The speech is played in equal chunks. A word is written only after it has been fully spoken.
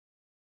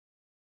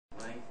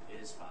length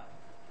is 5.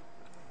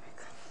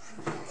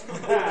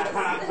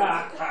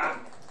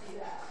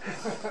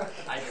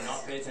 I do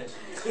not pay attention.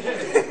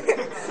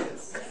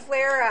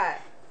 Clara,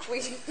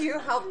 will you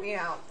help me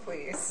out,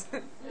 please?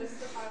 This is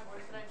the 5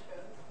 words that I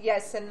chose.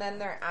 Yes, and then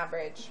their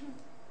average.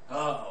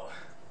 Oh.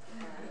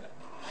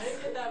 I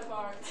didn't get that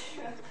far.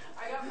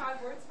 I got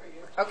 5 words for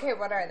you. Okay,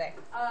 what are they?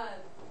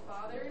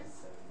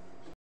 Fathers,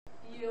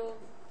 yield,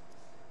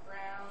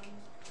 ground.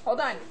 Hold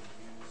on.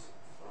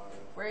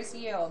 Where's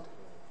yield?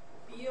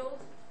 Field.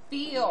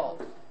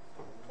 Field.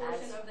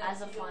 Portion of that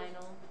as a field.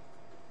 final.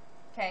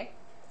 Okay.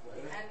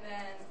 And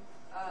then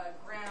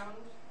ground.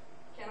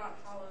 Cannot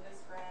follow this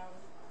ground.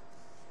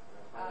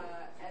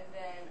 And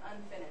then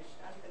unfinished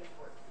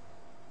work.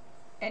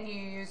 And you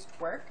used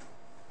work?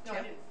 No, I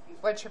Yep. didn't.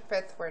 What's your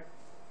 5th word?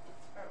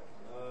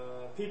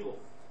 People.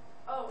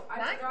 Oh, I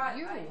Not forgot.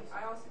 you. I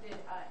also did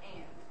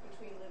and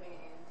between living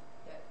and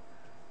dead.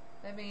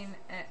 Living,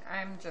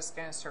 I'm just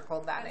going to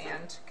circle that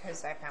and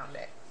because I found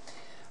it.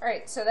 All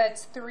right, so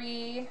that's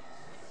 3.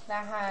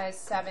 That has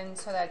 7,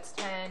 so that's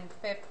 10,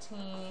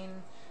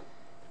 15,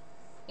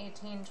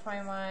 18,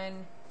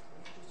 21,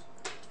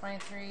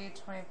 23,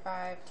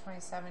 25,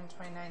 27,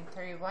 29,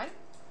 31.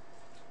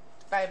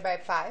 Divided by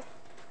 5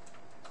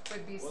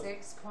 would be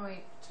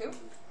 6.2. No way.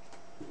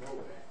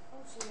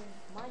 Oh, so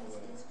mine is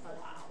this part.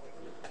 Wow.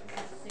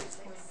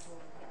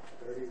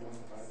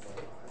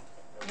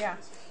 6.4. Yeah,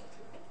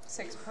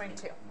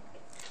 6.2.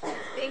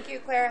 Thank you,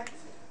 Clara.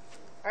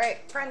 All right,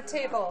 front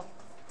table.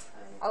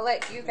 I'll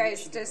let you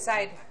guys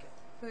decide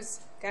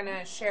who's going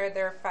to share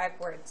their 5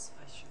 words.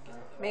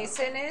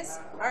 Mason is?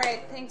 All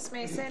right, thanks,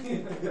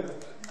 Mason.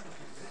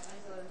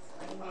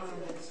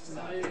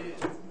 I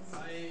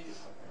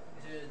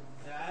did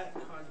that,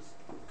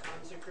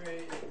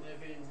 consecrate,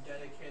 living,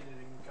 dedicated,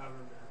 and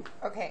government.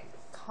 Okay,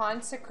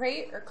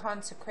 consecrate or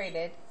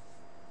consecrated?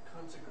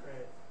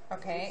 Consecrate.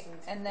 Okay,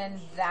 and then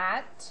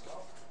that,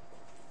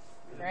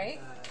 right?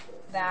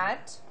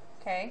 That,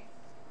 okay.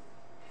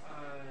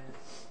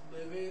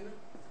 Living,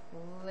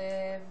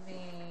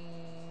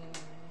 Living,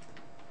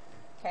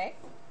 okay.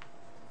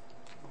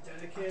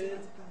 dedicated,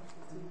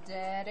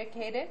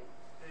 Dedicated.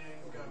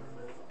 and government.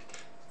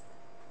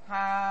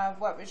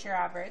 What was your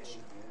average?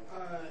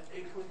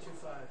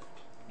 8.25.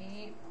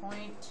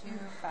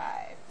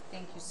 8.25.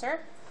 Thank you, sir.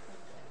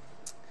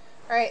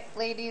 All right,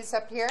 ladies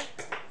up here.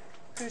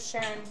 Who's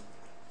sharing?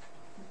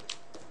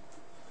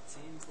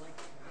 Seems like.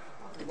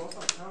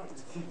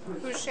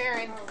 Who's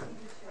sharing?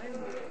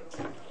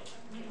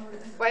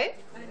 What?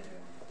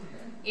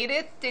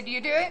 Edith, did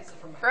you do it?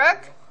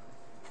 Brooke?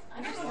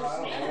 I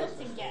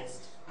just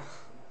guessed.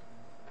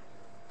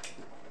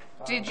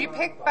 Did you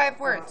pick 5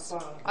 words?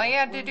 All you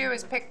had to do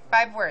was pick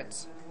 5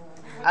 words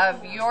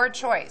of your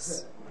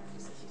choice.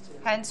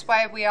 Hence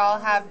why we all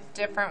have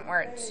different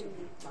words.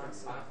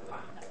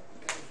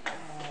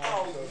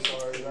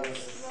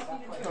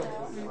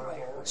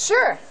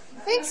 Sure.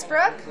 Thanks,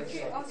 Brooke.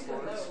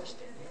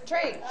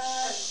 Trey,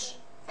 shh.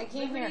 I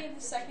can't hear.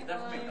 The second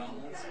line,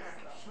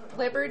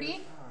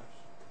 Liberty.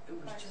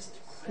 which has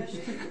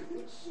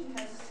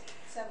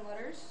 7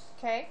 letters.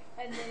 Okay.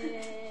 And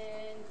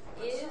then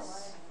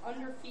is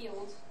under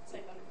field. It's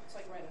like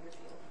right under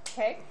field.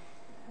 Okay.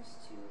 Has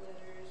 2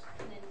 letters.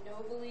 And then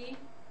nobly.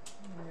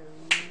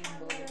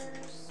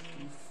 Letters.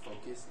 You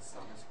focus the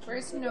summers.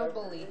 Where's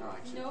nobly? No,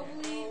 actually.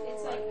 Nobly.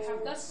 It's like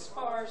have thus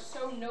far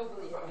so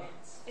nobly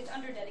advanced. It's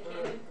under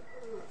dedicated.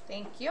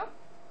 Thank you.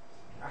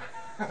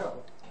 And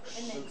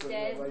then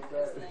dead. Is like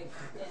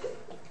dead.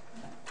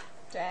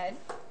 Dead.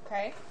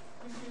 Okay.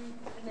 And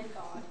then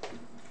God.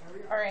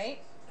 All right.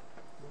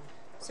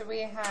 So we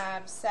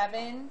have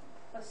 7.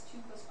 Plus 2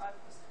 plus 5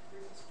 plus 3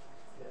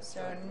 plus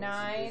So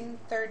 9,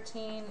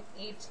 13,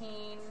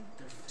 18,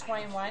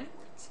 21.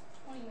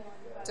 21.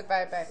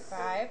 Divided by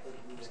 5.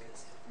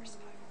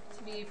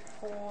 To be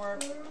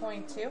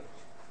 4.2.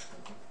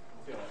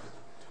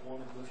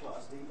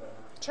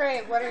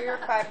 Trey, what are your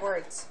 5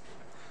 words?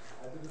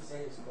 I didn't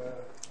say it's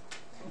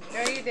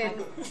No, you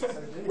didn't.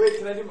 Wait,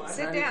 can I do mine?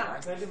 Sit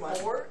down. Can I do mine?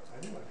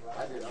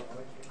 I did.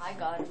 I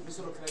got it.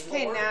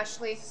 Okay,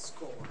 Nashley.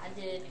 I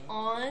did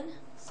on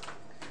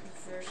the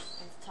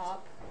first at the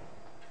top,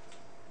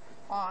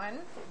 On. and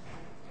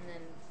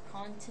then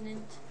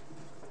continent,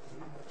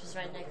 which is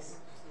right next to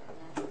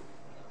that.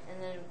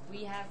 And then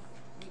we have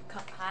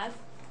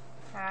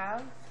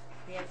Have.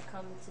 we have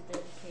come to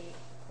dedicate a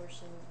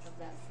portion of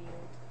that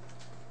field.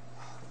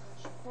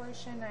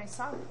 Portion. I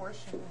saw a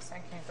portion a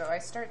second ago. I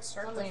start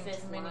circling too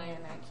 5th many line.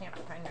 and I can't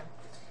find them.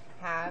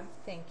 Have.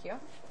 Thank you.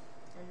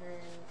 And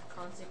then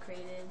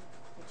consecrated,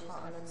 which is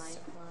on the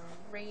 9th line.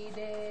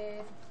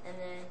 Rated. And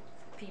then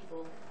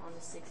people on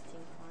the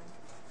 16th line.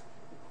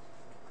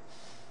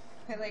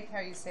 I like how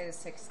you say the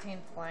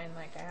 16th line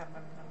like I have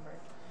them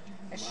numbered.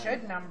 I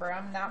should number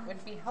them. That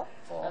would be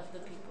helpful. Of the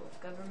people.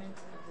 Government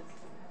of the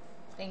people.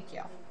 Thank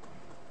you.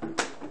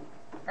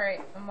 All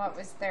right. And what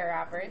was their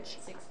average?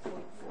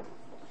 6.4.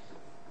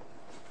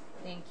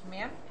 Thank you,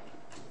 ma'am.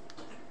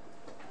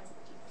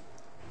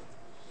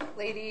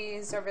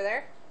 Ladies over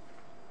there.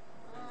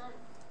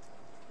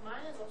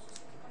 Mine is also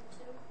 6.2.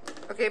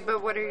 Okay,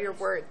 but what are your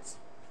words?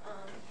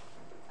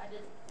 I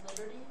did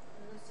liberty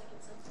in the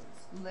second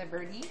sentence.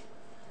 Liberty,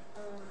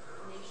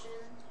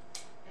 Nation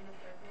in the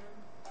third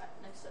one,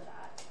 next to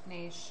that.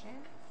 nation.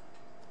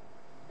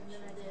 And then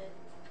I did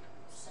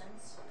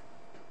sense.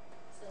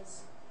 It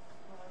says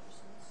however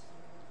sense.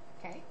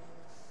 Okay.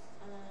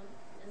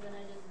 And then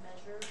I did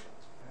measure.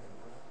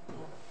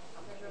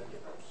 Measure of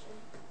devotion.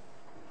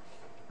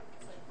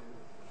 It's like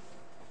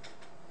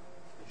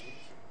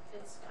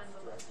it's kind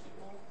of about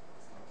people.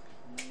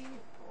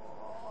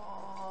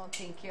 Oh,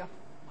 thank you.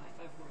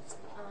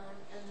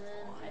 And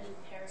then I did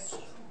perish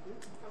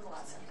from the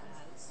last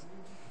sentence.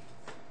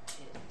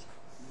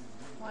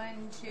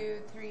 1,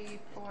 2, 3,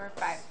 4,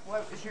 5.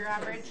 What was your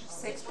average?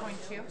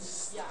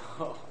 6.2. Yeah.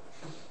 All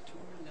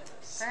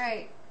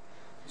right.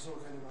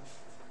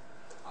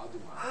 I'll do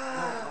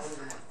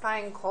mine.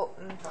 Fine,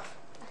 Colton.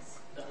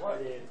 I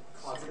did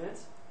continent.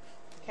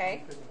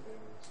 Okay.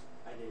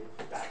 I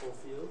did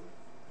battlefield.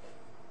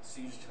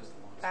 So you just chose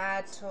the longest.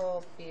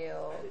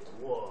 Battlefield. I did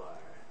war.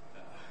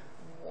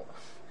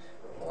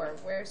 War.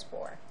 Where's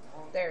war?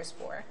 There's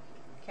war.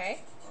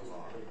 Okay.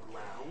 I did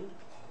ground.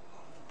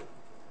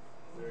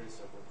 Very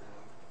simple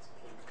ground.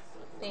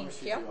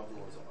 Thank you.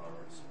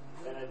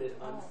 Then I did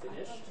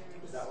unfinished.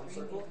 Is that one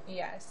circle?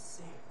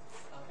 Yes.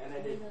 And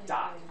I did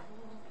dot.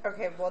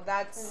 Okay, well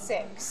that's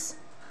 6.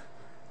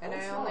 And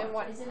I only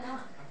want Is it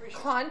not?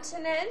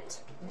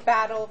 continent,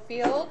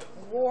 battlefield,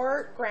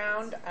 war,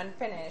 ground,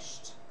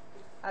 unfinished.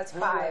 That's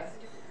 5.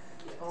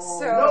 So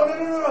No.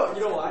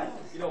 You know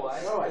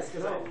why? No, it's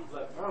because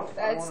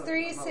that's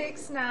 3,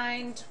 6,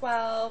 9,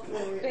 12,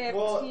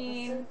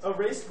 15.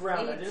 erased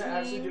ground. I didn't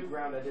actually 18. do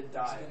ground. I did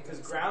die because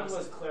ground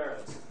was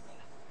Clara's,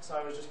 so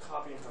I was just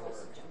copying her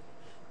word.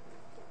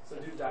 So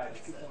do die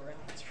instead.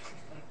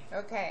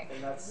 Okay.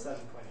 And that's 7.8.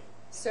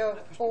 So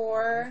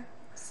 4,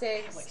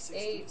 6,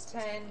 8,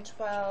 10,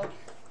 12,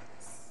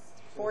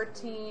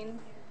 14,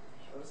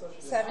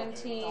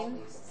 17,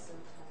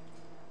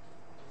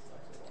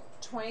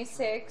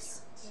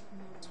 26,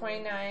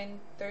 29,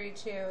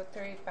 32,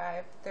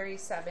 35,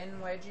 37.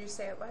 What did you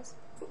say it was?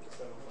 7.8.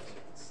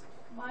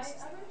 My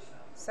average?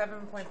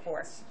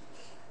 7.4.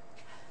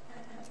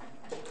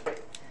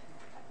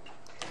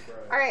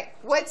 All right,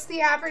 what's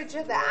the average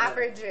of the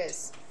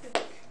averages?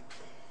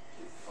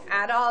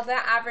 Add all the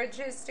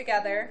averages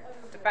together,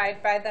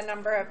 divide by the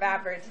number of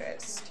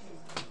averages.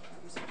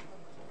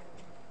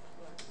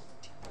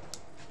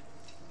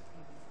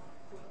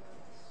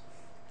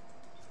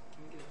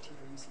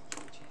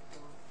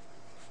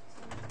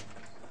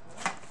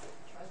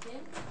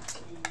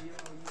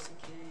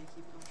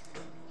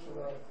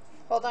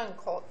 Hold on,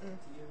 Colton.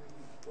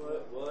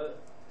 What?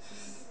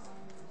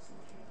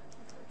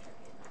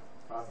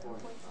 5.5.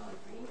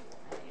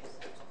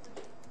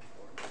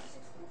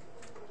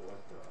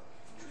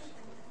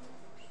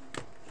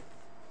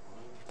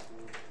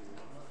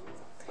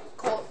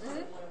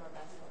 Colton,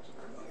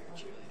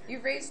 you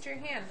raised your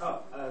hand.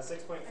 Oh,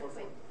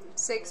 6.44.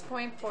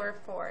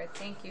 6.44.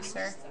 Thank you,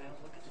 sir.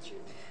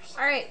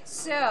 All right,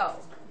 so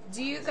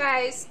do you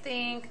guys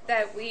think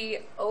that we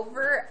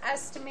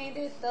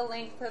overestimated the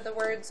length of the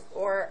words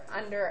or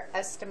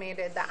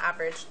underestimated the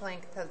average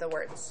length of the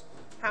words?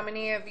 How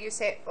many of you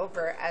say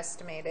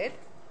overestimated?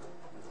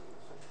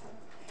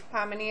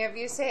 How many of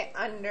you say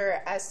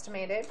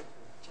underestimated?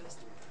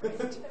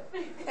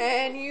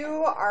 And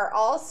you are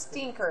all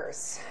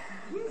stinkers.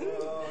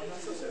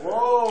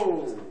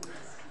 Whoa!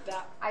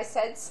 I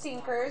said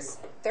stinkers.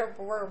 There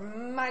were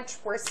much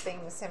worse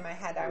things in my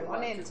head I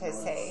wanted to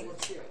say.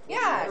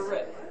 Yeah.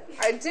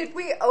 Did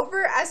we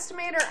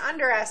overestimate or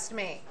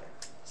underestimate?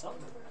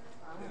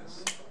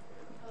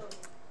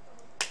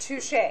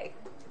 Touche.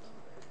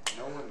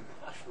 No one.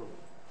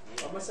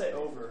 I'm gonna say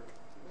over.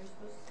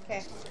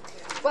 Okay.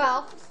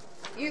 Well,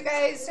 you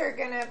guys are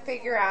going to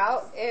figure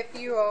out if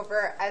you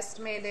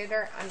overestimated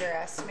or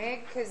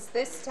underestimated, because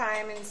this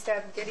time,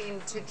 instead of getting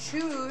to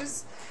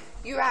choose,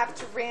 you have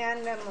to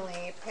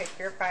randomly pick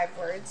your 5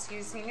 words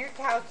using your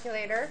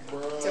calculator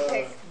to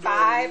pick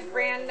 5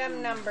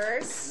 random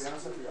numbers.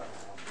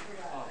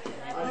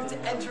 I need to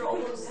enter all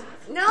those.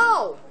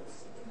 No!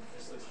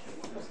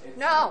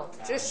 No,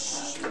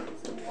 just shh.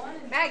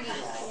 Maggie.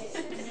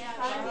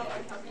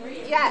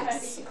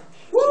 Yes.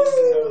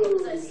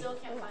 Woo! I still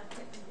can't find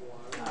it.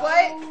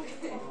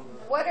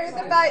 What are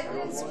the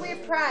buttons we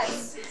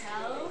press?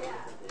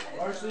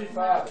 Partially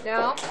 5.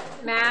 No.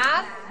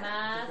 Math.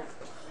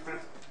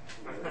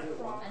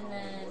 And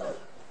then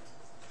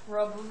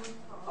prob.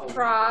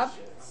 Prob.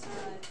 Is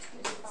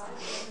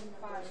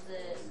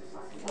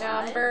it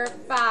Number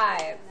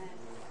 5.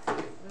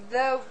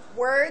 The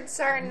words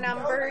are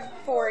numbered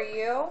for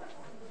you.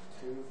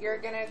 You're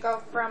going to go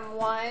from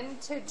 1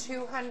 to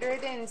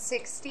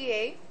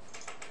 268.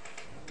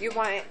 You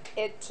want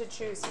it to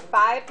choose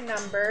 5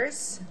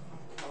 numbers.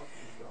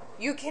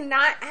 You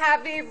cannot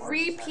have a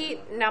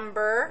repeat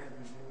number,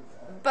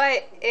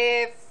 but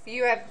if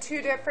you have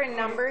 2 different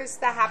numbers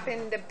that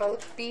happen to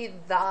both be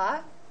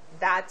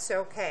that's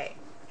okay.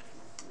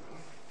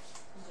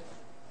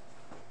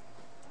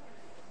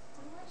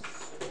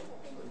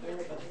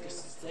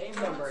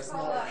 numbers.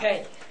 Scroll up.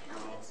 Okay.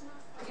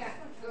 Yeah,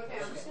 go down.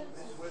 Because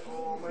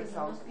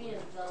there must be a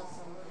bell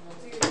somewhere.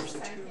 Do your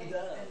percentage.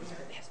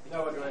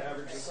 No, do I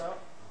average this out?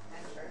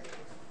 Enter.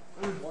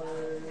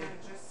 One. Now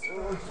just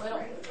scroll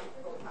right.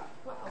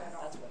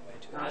 That's one way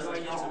too. How do I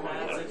get to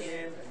maths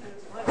again?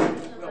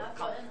 That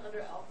button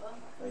under alpha.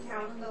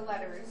 Count the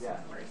letters. Yeah.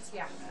 Words.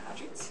 Yeah.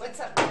 What's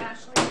up,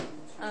 Ashley?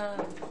 How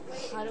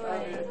do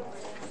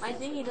I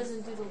think he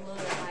doesn't do the low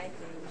to high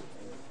thing.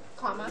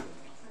 Comma.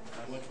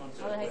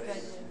 How the heck do I do?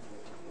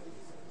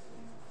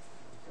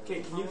 Okay,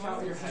 can you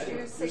count in your head? Do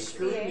You're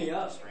screwing me 68.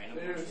 up.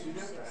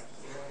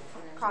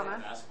 Comma.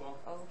 Basketball?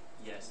 Oh,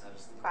 Yes, that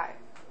is. 5.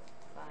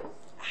 5. And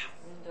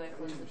do I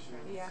close the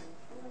Yeah.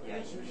 Yeah,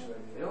 usually.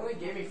 It only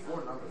gave me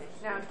 4 numbers.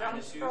 Now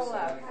don't scroll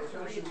up.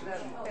 Read the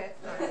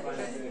 5th.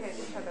 Just hit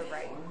to the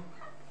right.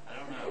 I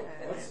don't know.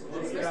 What's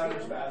the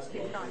average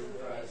basketball? Keep going.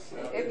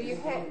 If you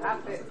hit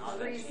up, it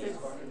freezes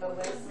the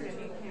list and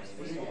you can't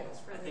read it.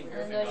 And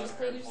then do I just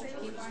click,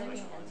 keep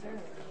clicking enter?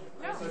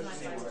 No, those are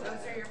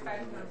your 5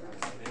 numbers.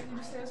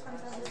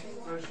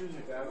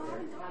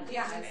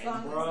 Yeah, as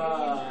long as they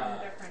come from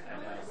different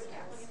numbers.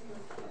 Yes.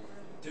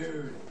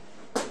 Dude.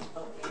 He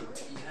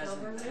has an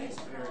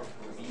expert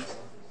movies.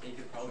 They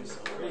could probably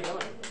sell Where are you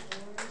going?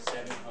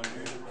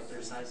 700, but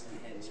their size in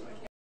the head, so I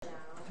can't.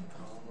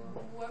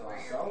 What were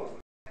your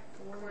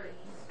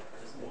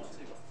Doesn't want to.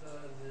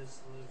 This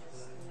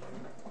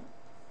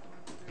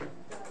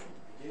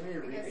Give me a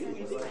repeat.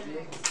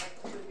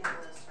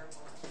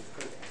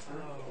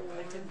 I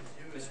can do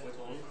Miss it.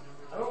 Whittle.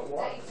 I don't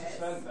want to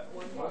spend that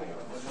money on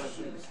my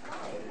shoes.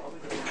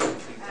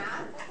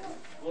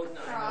 Well, no,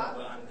 I know,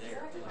 but I'm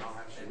there.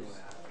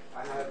 I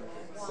had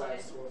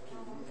size 12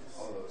 TVs.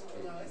 All those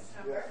lowest TVs.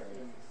 number?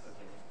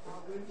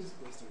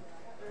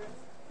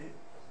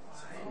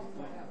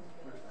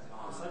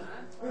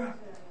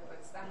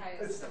 What's the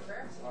highest number?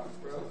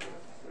 Bro.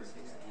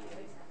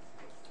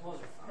 Those are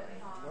fine.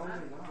 No,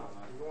 they're not.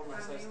 You're going my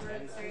How size many 10.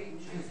 words are you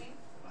choosing?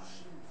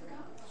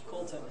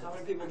 Colton, how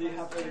many people do you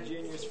have for the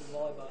juniors for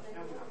volleyball?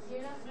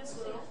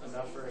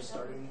 Enough for a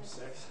starting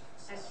 6.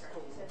 Enter.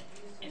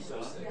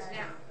 So 6.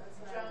 Now,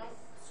 don't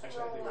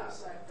Actually, I think scroll up.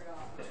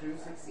 it's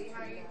 260. See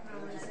how you can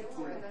only see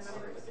 4 of the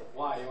numbers?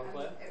 Why? You want to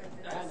play?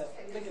 Kind of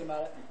thinking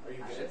about it. Are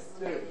you good?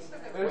 Dude,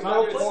 there's Not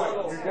no good. point.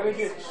 You're gonna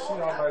get shit on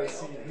by the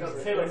scene.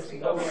 Taylor,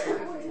 no way.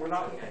 We're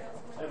not.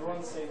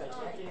 Everyone's saying that.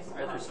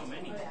 Why are there so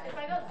many? If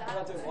I got We're that.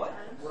 not doing what?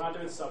 We're not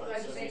doing summits,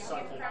 But so if they you came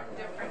suck, from you're not going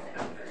different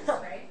numbers,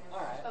 right?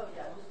 Alright. Oh,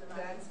 yeah.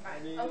 That's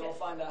fine. Maybe we'll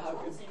find out how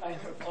good I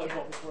am at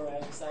volleyball before I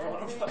decide I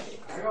want to play.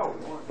 I got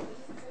 1.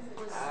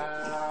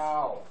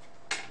 Ow.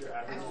 You're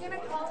average. I'm gonna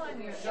call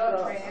on you, Shut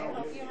up. Trey. I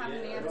hope you have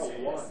an answer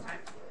this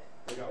time.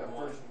 I got the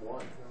first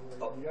 1.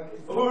 Oh. You gotta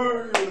keep Oh, you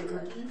want a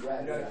cookie? You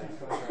gotta keep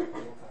contract.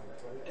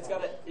 It's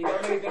got it. You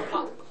gotta make a good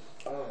pop.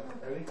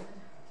 Ready?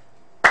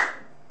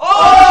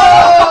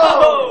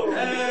 Oh!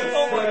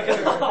 Oh my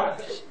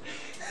gosh.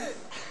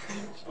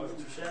 Oh,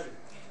 it's too shabby.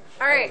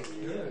 All right,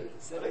 Good.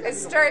 it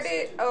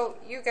started. Oh,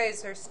 you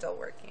guys are still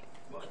working.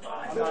 I'm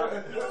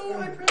not. No,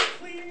 I pressed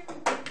clean.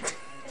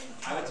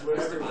 I would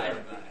supposed to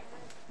divide by.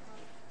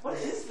 What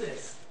is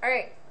this? All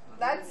right,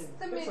 that's the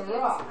It's a minion's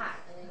rock. hat.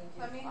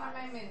 Let me have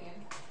my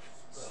minion.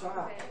 Stop.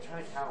 I'm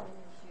trying to count.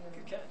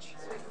 Good catch.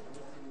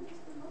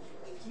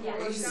 Are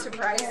you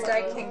surprised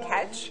I can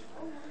catch?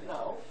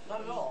 No,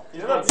 not at all. You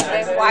know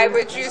Then why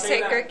would you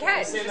say good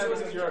catch? You say that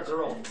because you're a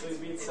girl, so he's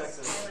being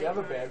sexist. Do you have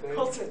a band-aid?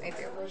 Colton. I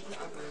do.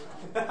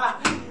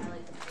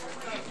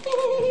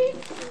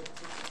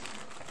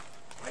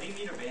 Why do you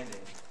need a band-aid?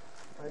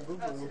 Oh,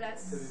 so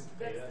that's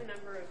the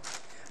number of.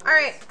 All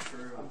right,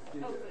 True. Oh,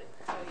 good.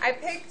 I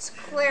picked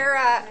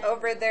Clara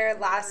over there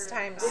last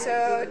time.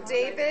 So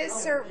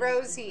Davis or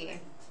Rosie?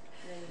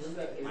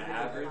 My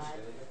average?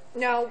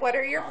 No, what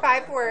are your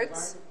 5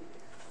 words?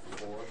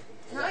 4.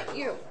 Not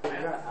you. I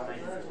got average.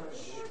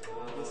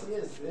 Yes, he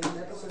is. In the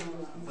episode, he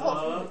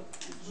was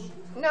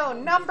No,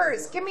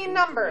 numbers. Give me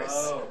numbers.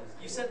 Oh,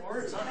 you said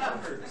words, not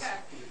numbers.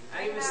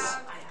 I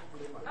have.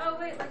 Oh,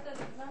 wait, like the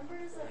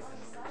numbers like on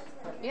the side?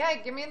 Yeah,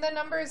 give me the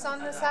numbers on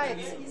the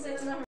sides. You said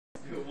the number.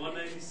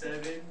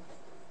 197,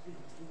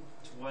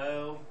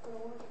 12,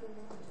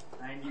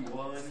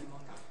 91,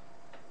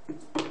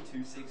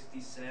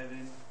 267,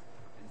 and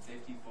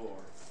 54.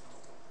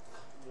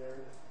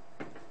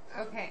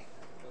 Okay.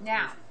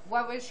 Now,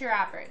 what was your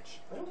average?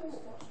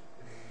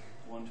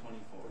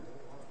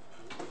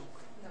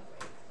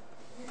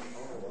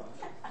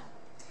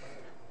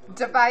 124.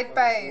 Divide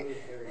by.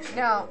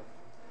 No.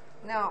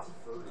 No.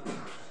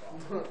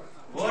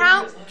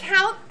 What?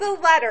 Count the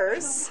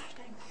letters.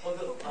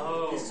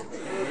 Oh,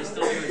 we're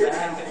still doing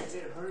that.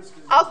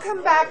 I'll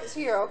come back to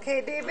you,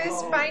 okay,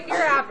 Davis? Find your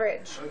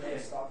average.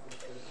 Okay.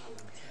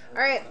 All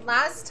right,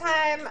 last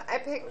time I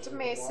picked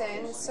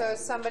Mason, so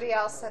somebody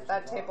else at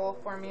that table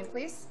for me,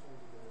 please.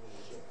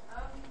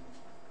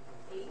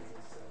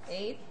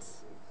 8.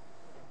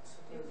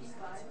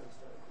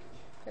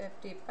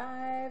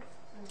 55.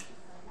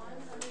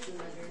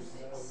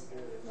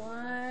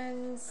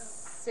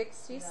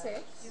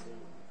 166.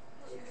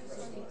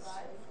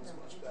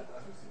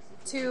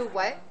 2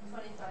 what?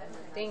 25.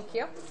 Thank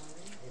you.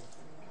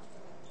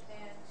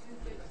 And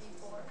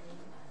 254.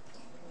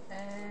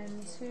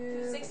 And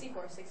 2.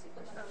 64.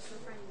 64. Oh, so we're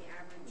finding the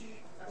average.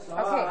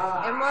 Okay,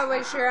 and what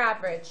was your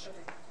average?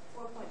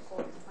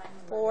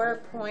 4.4.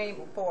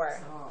 4.4.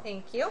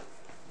 Thank you.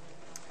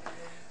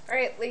 All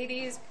right,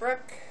 ladies,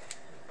 Brooke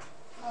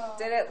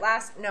did it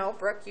last. No,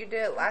 Brooke, you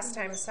did it last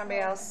time. Somebody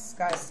else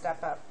got to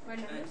step up.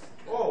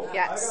 Oh,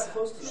 Yes. I got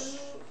close to that.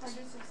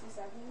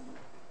 167.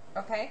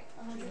 Okay.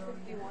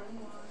 151.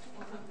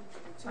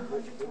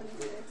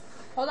 226.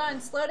 Hold on,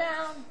 slow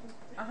down.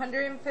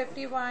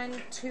 151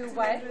 to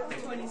what?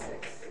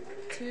 26.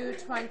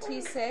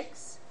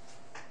 226.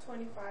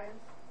 25.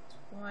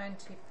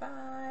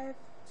 25.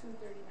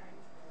 239.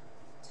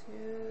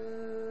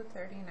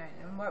 239.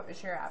 And what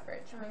was your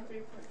average?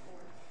 3.4.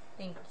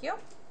 Thank you.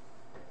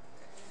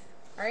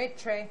 All right,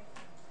 Trey.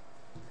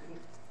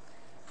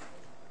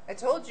 I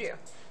told you.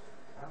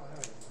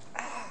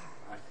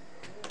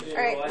 All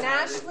right,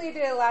 Nashley did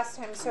it last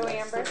time, so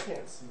Amber. I'm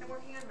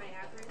working on my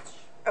average.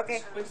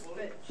 Okay. But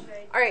should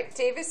I? All right,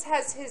 Davis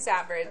has his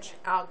average.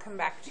 I'll come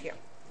back to you.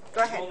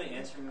 Go You ahead. only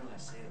answer me when I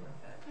say it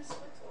like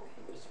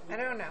that. I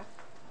don't know.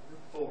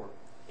 4.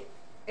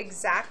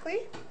 Exactly?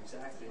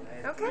 Exactly. I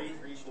had Okay. 3,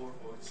 3, 4,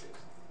 4, 6.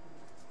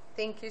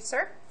 Thank you,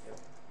 sir.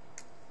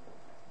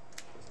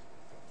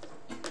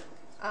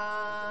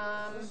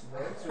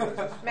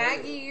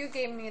 Maggie, you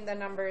gave me the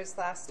numbers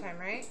last time,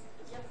 right?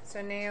 Yep.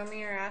 So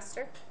Naomi or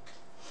Aster?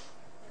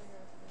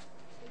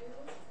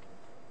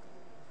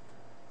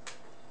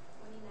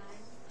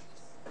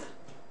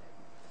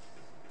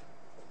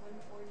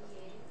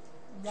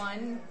 29. 148.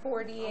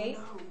 148.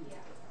 Yeah.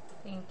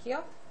 Thank you.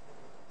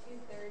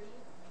 230.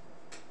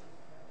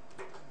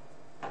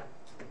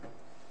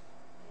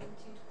 And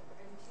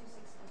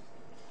 260.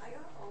 I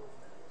got all of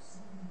those.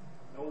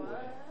 No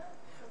way.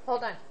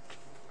 Hold on.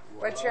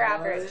 What's your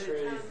average?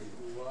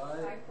 What?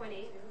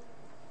 5.8.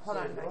 Hold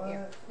on, not you.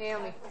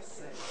 Naomi.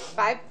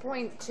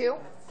 5.2?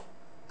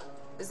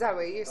 Is that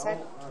what you said?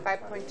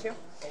 5.2? All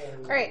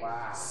right.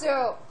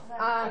 So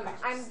I'm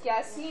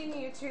guessing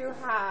you two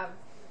have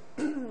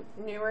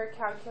newer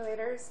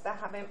calculators that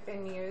haven't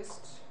been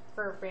used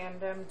for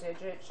random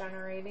digit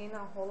generating a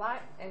whole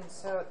lot. And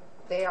so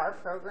they are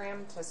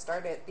programmed to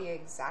start at the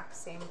exact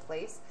same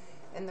place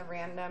in the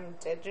random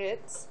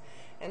digits.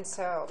 And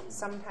so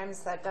sometimes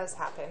that does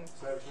happen.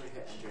 So every time you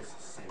hit enter, it's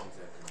the same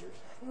exact numbers?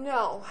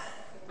 No,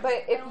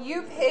 but if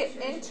you hit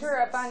enter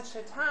a bunch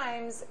of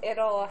times,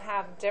 it'll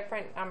have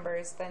different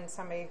numbers than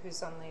somebody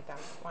who's only done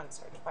it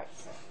once or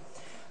twice.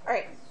 All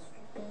right,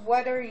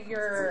 what are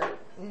your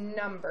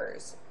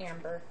numbers,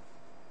 Amber?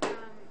 She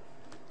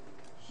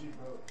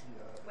wrote the,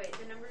 Wait,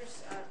 the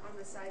numbers on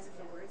the size of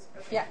the words?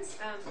 Okay. Yes.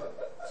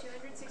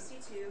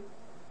 262,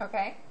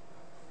 Okay.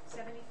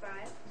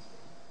 75,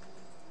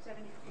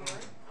 74,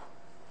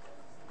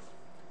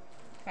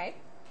 Okay.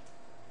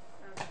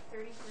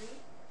 33,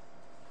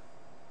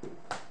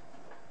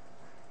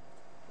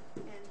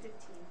 and 15.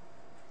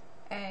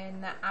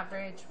 And the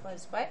average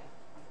was what?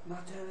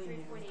 not telling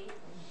you. 3.8.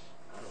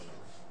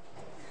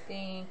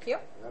 Thank you.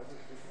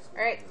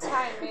 All right,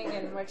 Ty,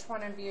 Megan, which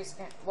one of you is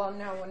going to, well,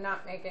 no,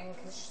 not Megan,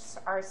 because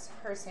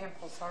her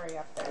sample's already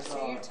up there.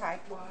 So you, Ty.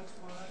 I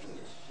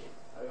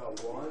got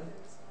 1,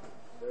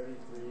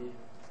 33,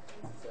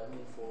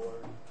 74,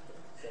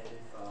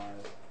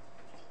 75,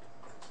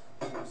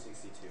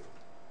 262.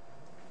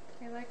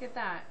 Hey, look at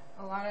that.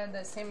 A lot of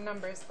the same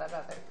numbers that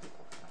other people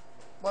have.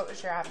 What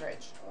was your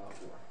average? 4.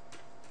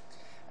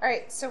 All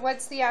right, so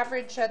what's the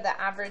average of the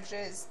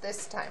averages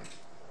this time?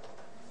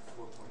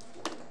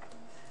 4.4.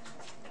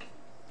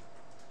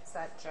 Is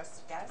that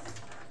just a guess?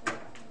 I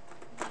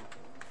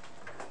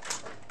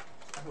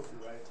hope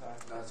you're right, Ty.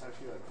 No, it's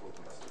actually like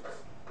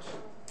 4.6.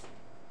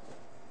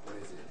 What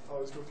is it?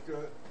 Always go with your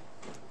gut.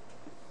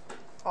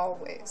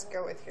 Always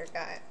go with your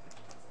gut.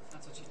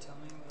 That's what you tell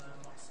me when I'm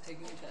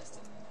taking a test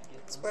and I get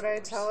It's those what I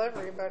scores. tell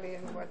everybody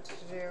and what to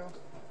do.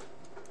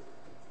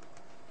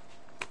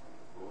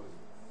 What was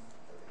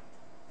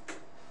it?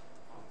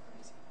 Oh,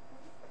 crazy.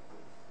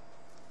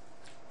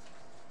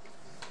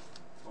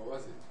 What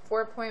was it?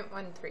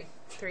 4.13.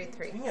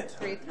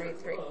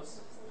 333.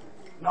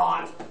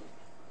 Not.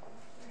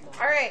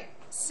 All right,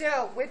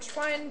 so which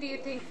one do you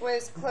think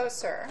was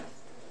closer?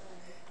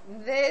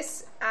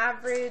 This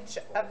average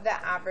of the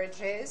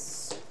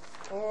averages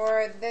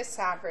or this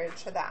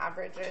average of the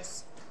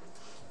averages?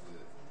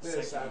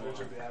 This average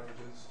of the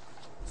averages.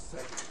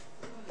 Second.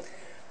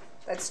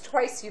 That's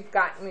twice you've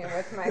gotten me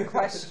with my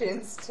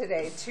questions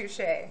today. Touche.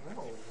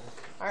 No.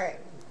 All right.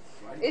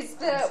 Is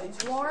the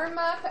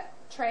warm-up,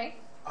 Trey,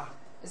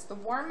 is the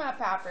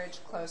warm-up average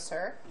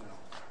closer No.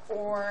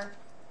 or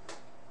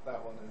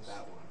That one is. That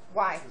one.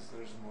 why? Because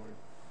there's more.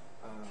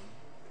 I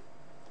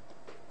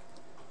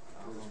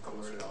don't know if the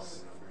word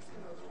is.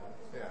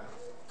 Yeah.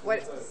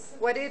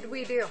 What did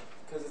we do?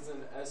 Because it's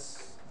an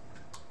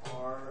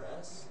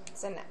SRS.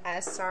 It's an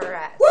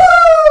SRS.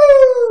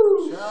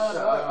 Shut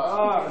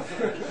up.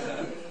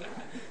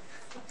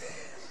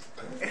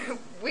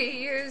 We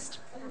used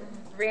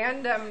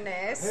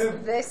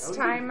randomness this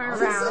time Oh,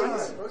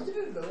 around bro, you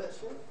didn't know that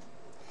shit?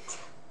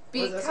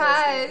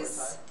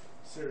 because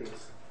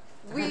Serious.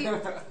 we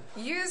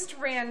used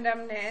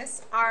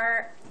randomness.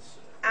 Our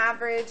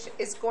average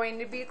is going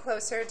to be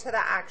closer to the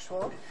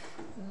actual.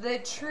 The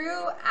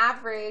true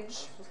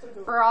average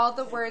for all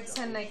the words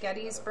in the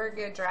Gettysburg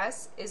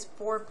Address is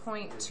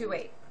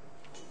 4.28.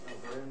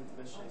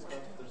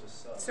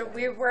 So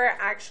we were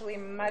actually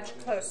much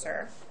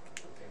closer.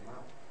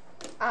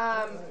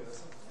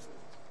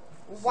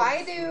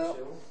 Why do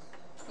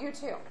you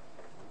too?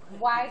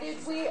 Why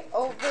did we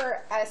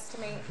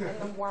overestimate in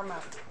the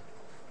warm-up?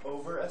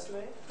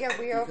 Overestimate? Yeah,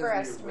 we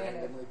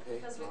overestimated.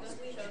 Because we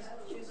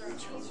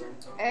choose our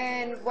own.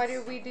 And what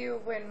do we do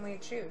when we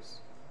choose?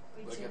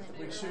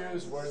 We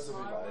choose words that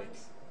we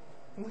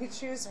like. We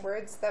choose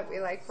words that we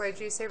like. What did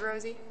you say,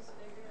 Rosie?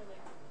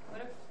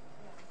 What if,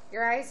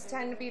 Your eyes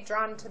tend to be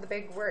drawn to the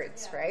big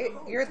words, right?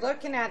 You're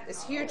looking at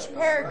this huge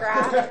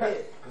paragraph,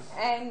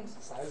 and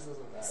Size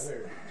doesn't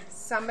matter.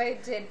 somebody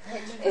did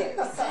pitch is,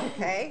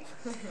 okay?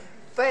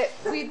 But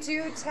we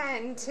do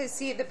tend to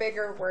see the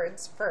bigger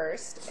words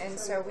first, and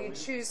so we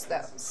choose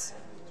those.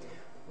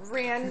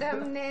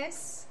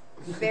 Randomness,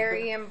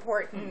 very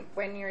important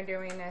when you're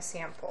doing a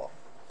sample.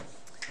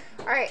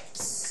 All right,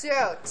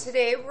 so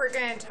today we're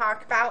going to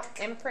talk about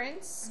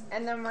inference,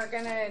 and then we're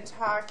going to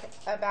talk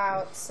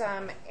about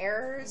some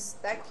errors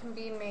that can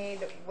be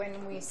made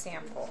when we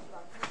sample.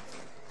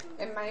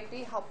 It might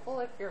be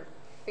helpful if you're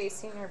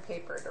facing your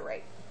paper to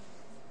write.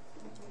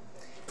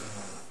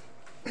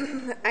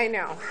 I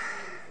know.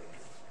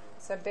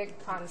 It's a big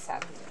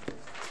concept.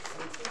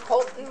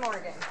 Colton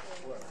Morgan,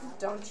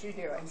 don't you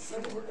do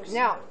it.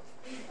 No.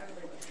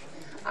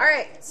 All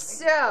right,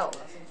 so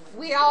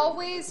we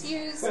always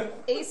use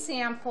a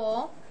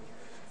sample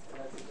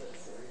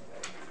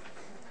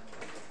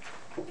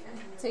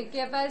to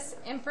give us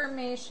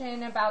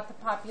information about the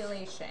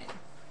population.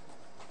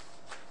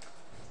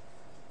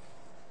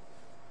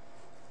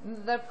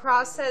 The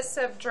process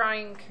of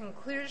drawing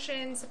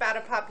conclusions about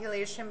a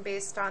population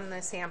based on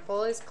the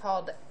sample is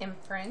called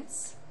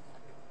inference,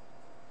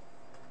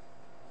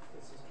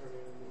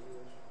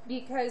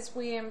 because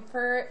we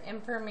infer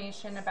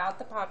information about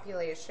the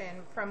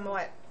population from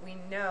what we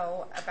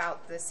know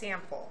about the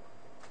sample.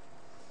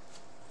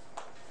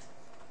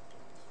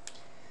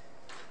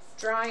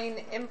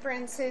 Drawing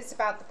inferences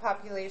about the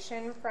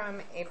population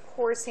from a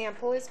poor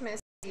sample is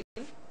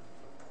misleading.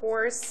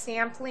 Poor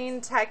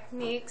sampling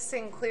techniques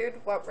include,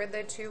 what were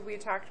the two we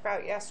talked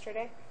about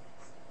yesterday?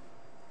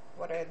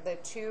 What are the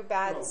two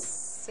bad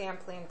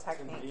sampling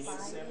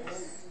techniques?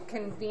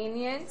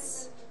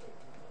 Convenience.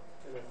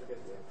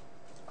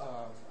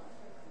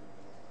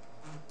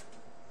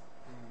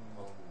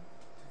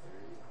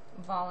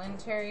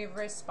 Voluntary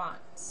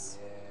response.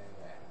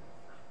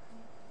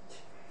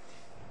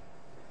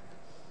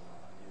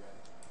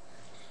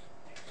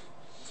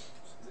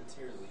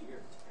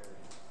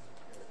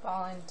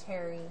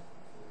 Voluntary.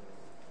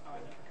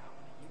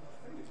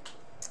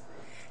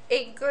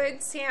 A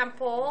good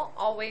sample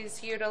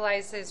always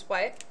utilizes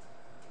what?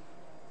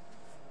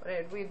 What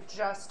did we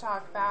just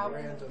talk about?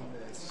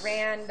 Randomness.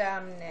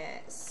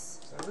 Randomness. Is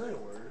that really a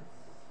word?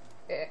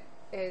 It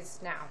is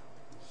now,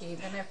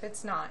 even if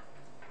it's not,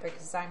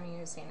 because I'm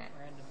using it.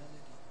 Randomness.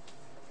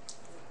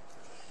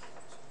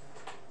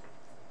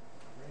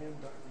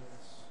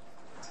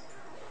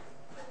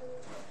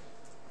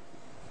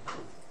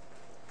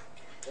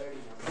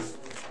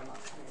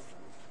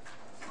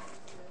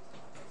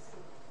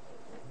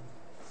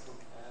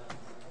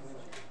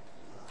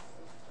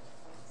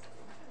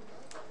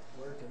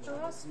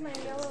 I lost my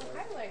yellow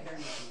highlighter.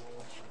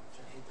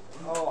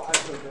 Oh, I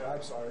took it.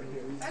 I'm sorry.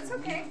 Here. That's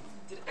okay.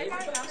 Did I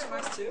got Avery it. pass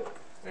yours too?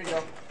 There you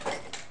go.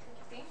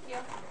 Thank you.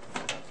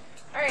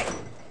 All right.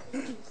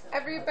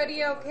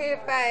 Everybody okay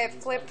if I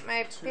flip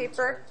my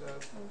paper?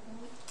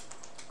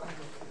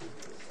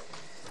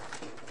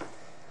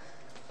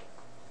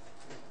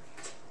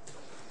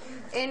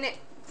 An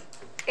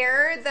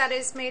error that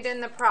is made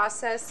in the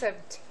process of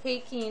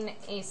taking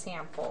a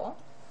sample.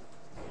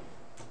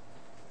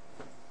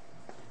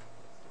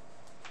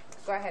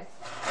 Go ahead.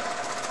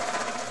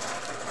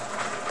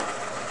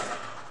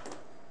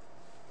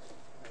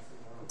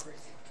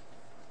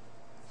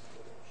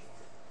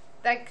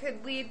 That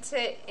could lead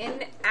to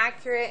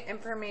inaccurate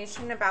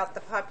information about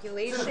the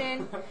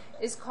population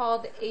is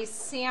called a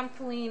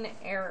sampling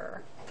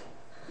error.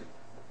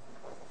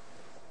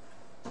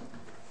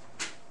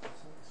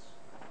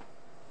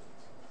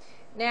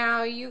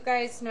 Now, you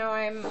guys know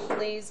I'm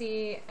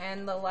lazy,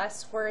 and the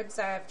less words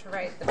I have to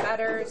write, the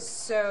better.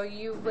 So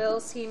you will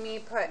see me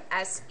put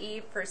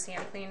SE for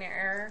sampling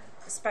error,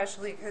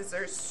 especially because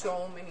there's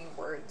so many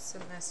words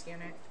in this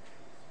unit.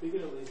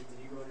 Speaking of lazy, did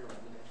you go on your run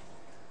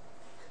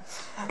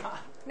today?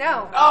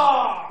 No.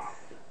 Oh!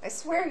 I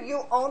swear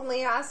you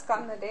only ask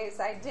on the days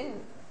I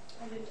didn't.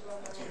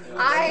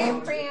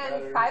 I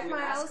ran 5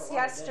 miles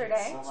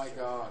yesterday, Oh my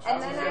gosh.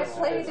 and then I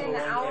played an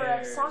hour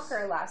of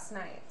soccer last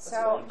night.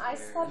 So I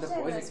slept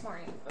in this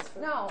morning.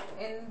 No,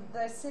 in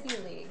the city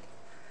league.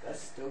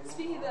 That's still going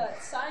speaking of on.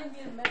 that, sign me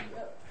and member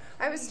up.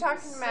 I was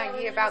talking to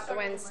Maggie about the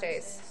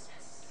Wednesdays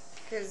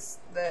because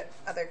the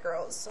other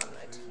girls on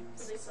the team.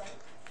 They suck.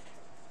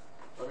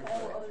 All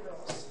All other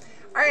girls.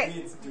 All right,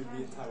 Needs to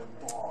be a time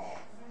ball.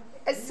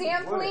 a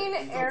sampling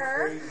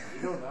error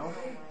You don't know?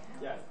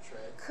 Yeah, Trey.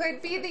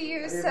 could be the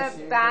use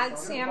of bad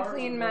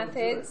sampling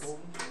methods.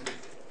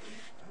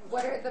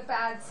 What are the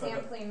bad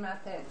sampling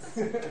methods?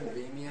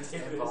 Convenience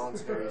and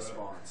voluntary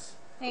response.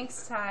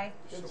 Thanks, Ty.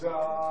 Good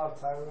job,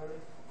 Tyler.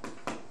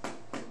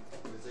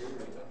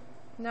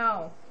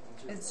 No,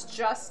 it's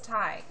just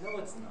Ty. No,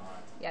 it's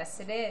not. Yes,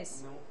 it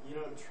is. No, you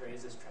know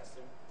Trey's is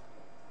Treston.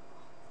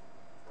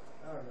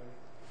 Alright.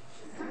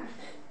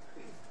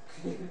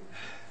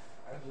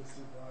 I'm just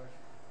too far.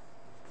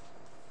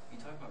 You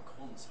talk about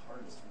Colin's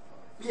heart is too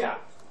far. Yeah,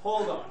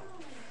 hold on.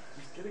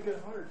 Just get a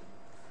good heart.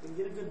 And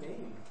get a good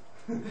name.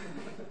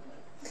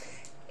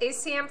 A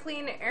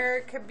sampling error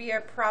could be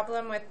a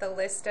problem with the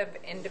list of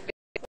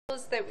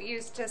individuals that we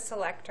use to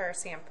select our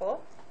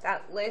sample.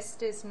 That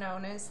list is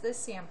known as the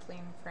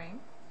sampling frame.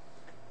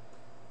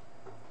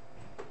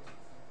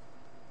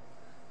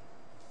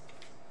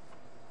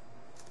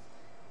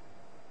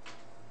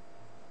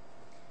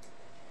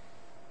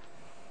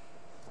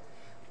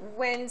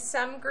 When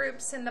some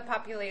groups in the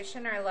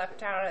population are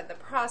left out of the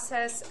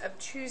process of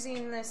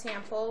choosing the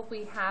sample,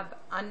 we have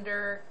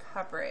under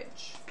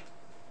coverage.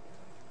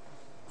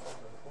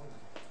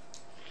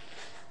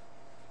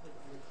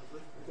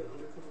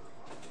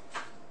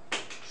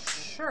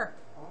 Sure.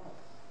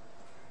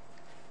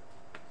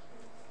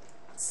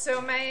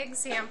 So my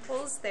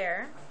examples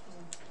there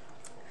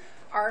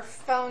are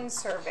phone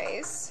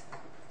surveys,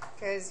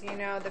 because you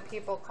know the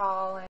people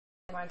call and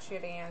want you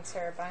to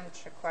answer a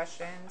bunch of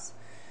questions.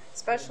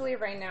 Especially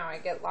right now, I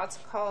get lots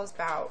of calls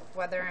about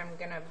whether I'm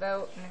going to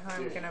vote and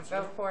who I'm going to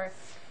vote for.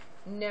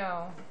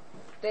 No,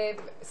 they've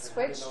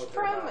switched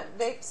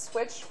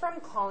from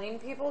calling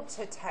people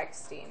to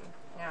texting.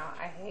 Now,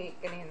 I hate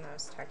getting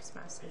those text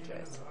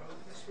messages.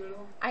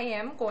 I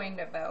am going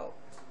to vote.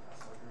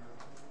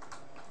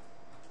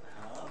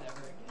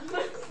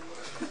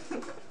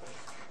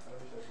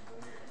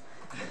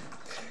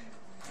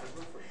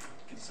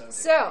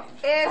 So,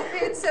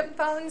 if it's a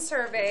phone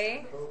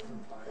survey,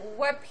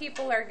 what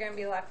people are going to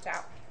be left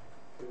out?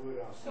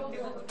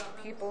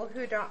 People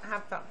who don't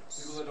have phones.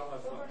 People that don't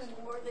have phones.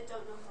 Or that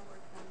don't know how to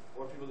work them.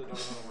 Or people that don't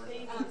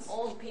know how to work.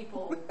 Old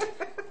people.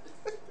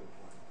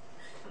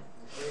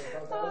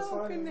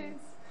 Oh, goodness.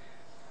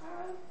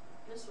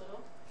 Miss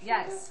Whittle,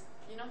 Yes.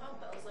 you know how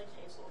Belle's like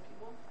hates old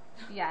people?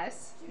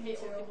 Yes. You hate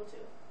old people too.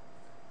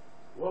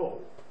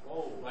 Whoa.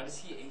 Whoa. Why does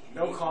he hate?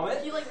 No comment?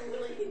 He like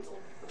really hates old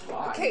people.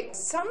 Why? Okay,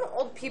 some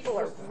old people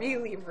are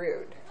really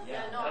rude.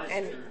 Yeah, no, that is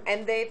And true.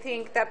 and they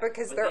think that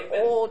because But they're they've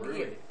been old, through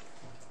you it.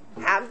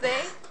 have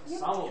they?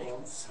 Some of them.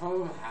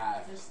 Some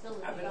have. There's still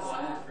I've been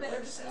alive for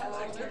like 7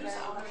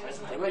 seconds.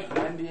 They're like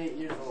 98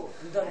 years old.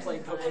 I'm done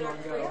playing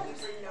Pokemon Go.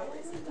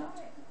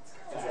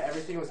 Because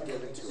everything was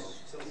given to them.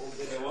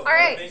 All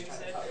right.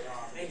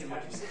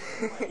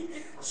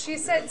 She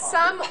said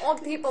some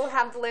old people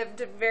have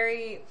lived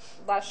very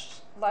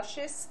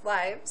luscious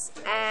lives,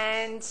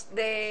 and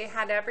they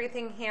had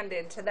everything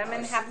handed to them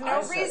and have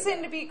no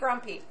reason to be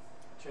grumpy.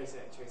 Trace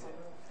it.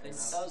 That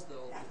was the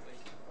old way.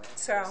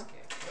 So,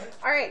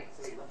 all right.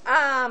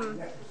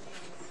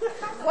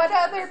 What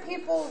other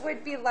people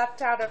would be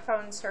left out of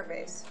phone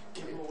surveys?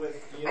 People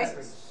with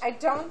ESs. I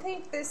don't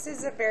think this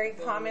is a very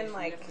common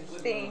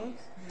thing.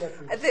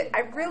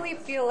 I really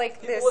feel like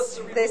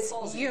this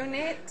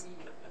unit.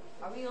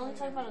 Are we only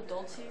talking about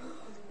adults here?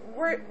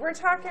 We're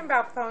talking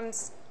about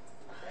phones.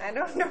 I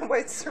don't know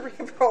what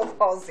cerebral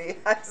palsy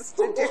has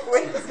to do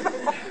with.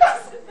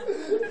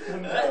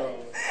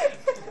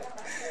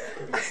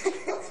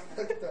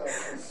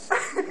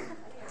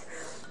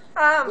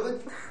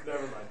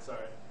 Never mind.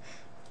 Sorry.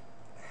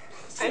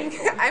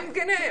 I'm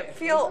gonna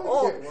feel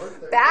old.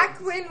 Back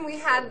when we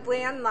had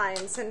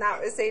landlines and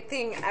that was a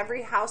thing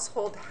every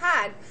household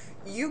had,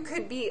 you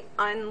could be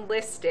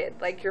unlisted,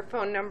 like your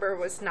phone number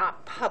was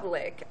not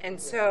public, and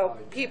so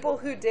people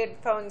who did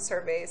phone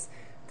surveys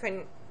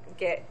couldn't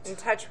get in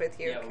touch with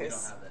you Yeah, but we don't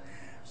because, have that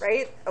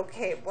anymore. right?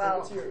 Okay,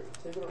 well,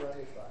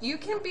 you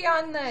can be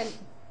on the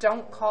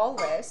don't call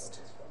list.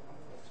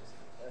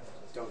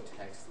 Don't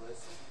text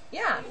list.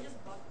 Yeah.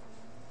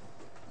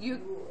 You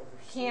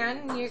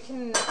can,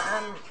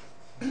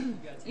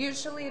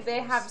 usually they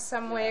have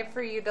some way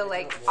for you to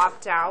like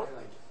opt out.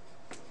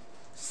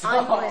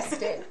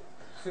 Unlisted.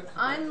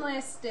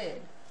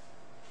 Unlisted.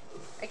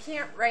 I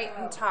can't write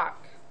and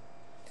talk.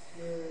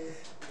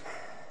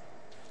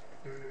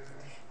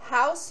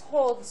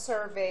 Household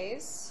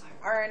surveys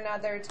are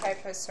another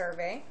type of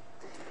survey.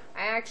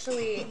 I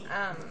actually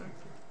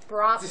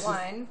brought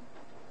one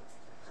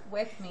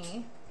with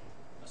me.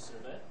 A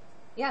survey?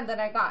 Yeah, that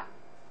I got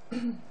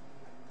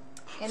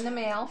in the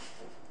mail.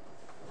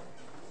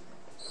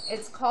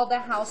 It's called a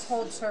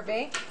household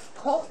survey.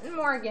 Colton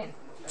Morgan.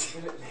 Yeah, I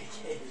did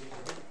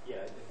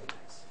it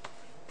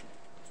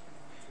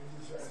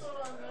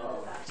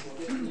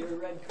nice. You're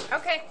red.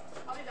 Okay.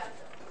 I'll be back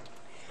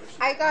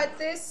though. I got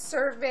this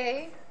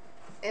survey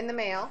in the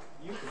mail.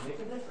 You can make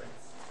a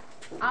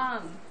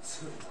difference.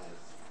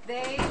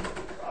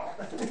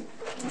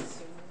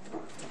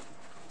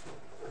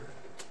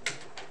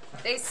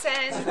 They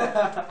send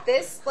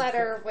this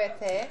letter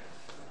with it,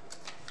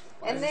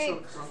 and they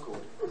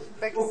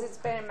because it's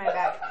been in my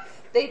bag.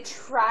 They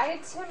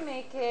tried to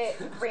make it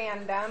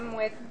random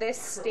with this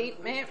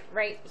statement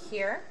right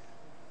here.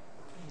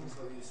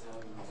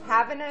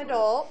 Have an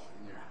adult,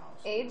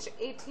 age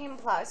 18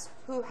 plus,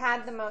 who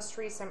had the most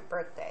recent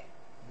birthday.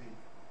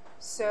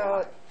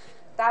 So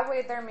that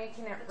way they're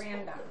making it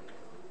random.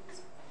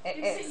 It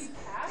is.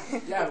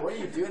 Yeah, what are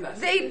you doing that?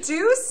 They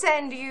do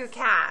send you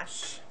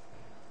cash.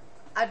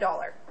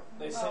 $1.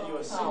 They sent you a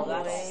Oh, single.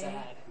 that's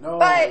sad. No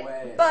But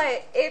way.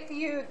 but if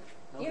you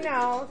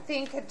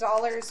think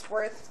 $1's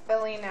worth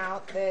filling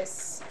out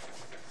this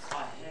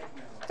Ah, heck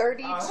no.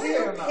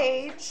 32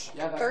 page,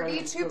 Yeah, that's why you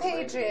 32 put right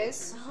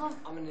pages I'm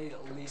gonna need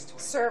at least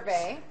 20.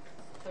 survey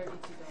 $32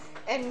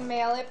 and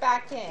mail it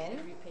back in,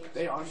 every page.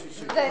 They honestly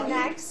should. the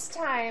next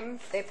time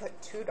they put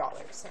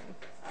 $2 in.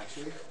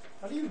 Actually,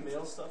 How do you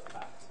mail stuff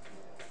back?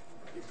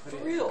 you put For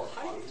it. real?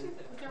 How do you do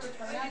that?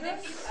 Yeah,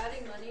 they keep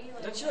adding money.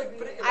 Don't you like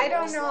put it in I the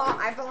don't walls? know.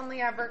 I've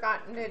only ever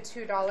gotten to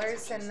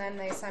 $2, and then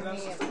they send And I'm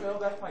me supposed to mail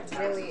back my taxes,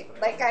 really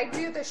but like I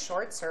do the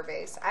short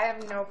surveys. I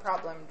have no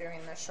problem doing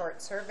the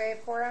short survey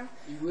for them.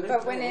 You wouldn't But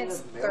put when it in it's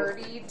the mail.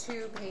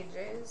 32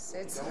 pages,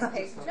 it's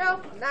like,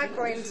 nope, not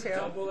going to.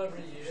 Double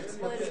every year.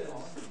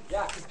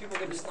 Yeah, because people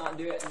could just not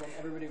do it, and then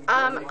everybody would.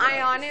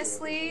 I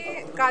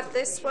honestly got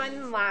this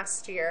one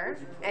last year,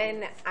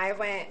 and I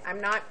went,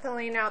 I'm not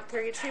filling out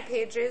 32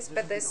 pages,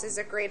 but this is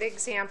a great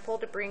example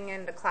to bring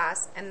into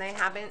class, and they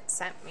haven't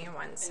sent me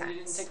one And you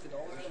didn't since. take the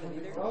dollar out of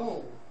it either?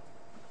 Oh.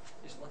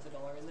 You just left the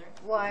dollar in there?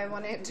 Well, I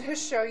wanted to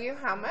show you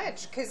how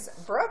much, because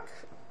Brooke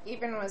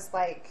even was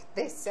like,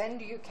 they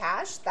send you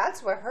cash?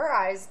 That's what her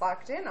eyes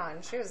locked in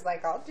on. She was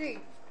like, I'll do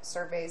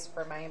surveys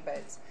for mine,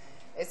 but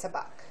it's $1.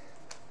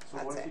 So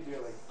That's what if it. you do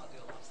it like? I'll do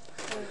a lot of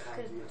stuff. So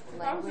could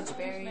language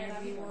barrier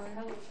be one?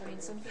 I mean,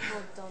 some people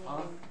don't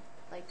even,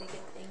 like, they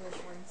get the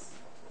English ones.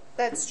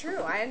 That's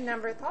true. I had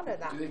never thought of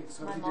that. Do they,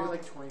 so My if you do mom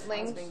like 20 has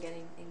Lang- been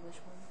getting English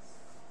ones.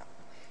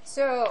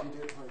 So, if you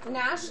do it 20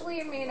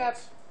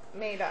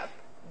 Nashley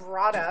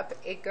brought up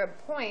a good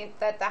point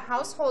that the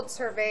household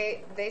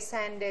survey they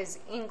send is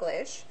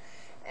English,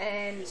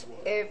 and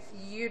if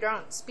you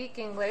don't speak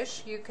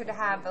English, you could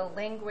have a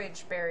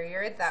language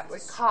barrier that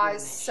would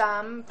cause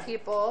some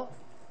people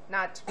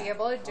not to be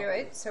able to do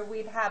it. So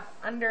we'd have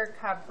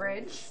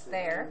undercoverage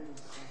there.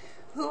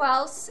 Who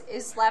else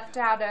is left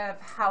out of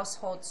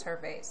household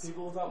surveys?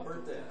 people without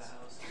birthdays.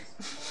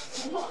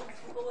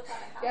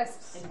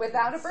 Yes,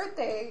 without a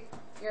birthday,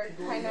 you're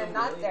kind of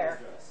not there.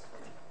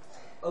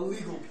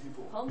 Illegal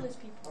people. Homeless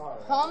people.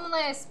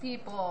 Homeless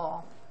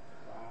people.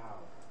 Wow.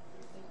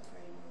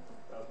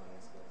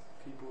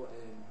 People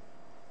in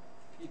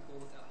People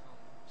without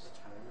homes.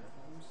 retirement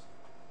homes.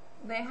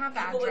 They have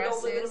People that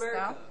don't live in addresses, though.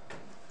 America.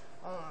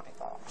 Oh my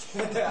gosh.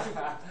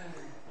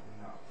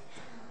 No.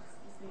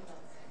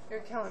 You're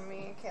killing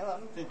me,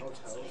 Caleb.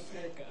 Hotels.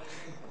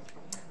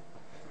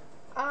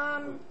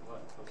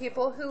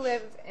 People who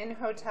live in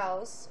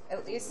hotels,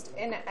 at least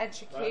in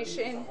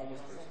education,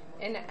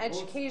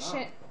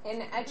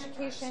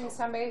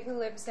 somebody who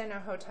lives in a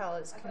hotel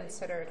is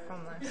considered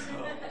homeless.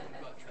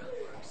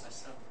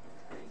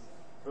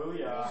 Oh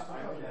yeah,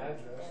 I know An that.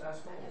 address.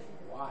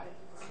 Why?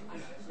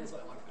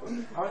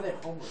 How are they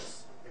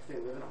homeless if they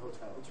live in a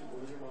hotel?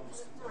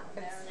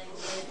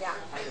 Yeah.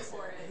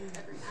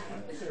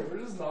 Okay, we're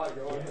just not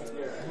going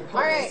there.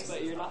 All right.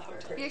 But you're not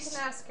hotels. You can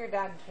ask your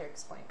dad to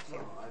explain to you.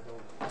 No, I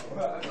don't.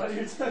 I thought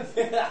you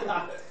were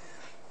talking.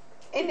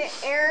 An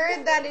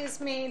error that is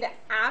made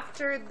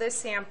after the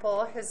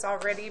sample has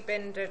already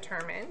been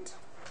determined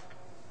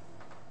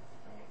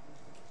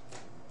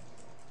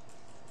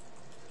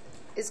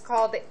is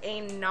called a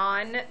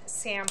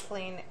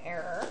non-sampling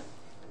error.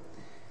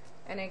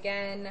 And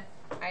again,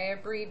 I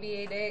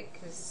abbreviate it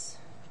because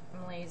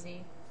I'm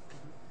lazy.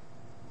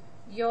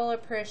 You'll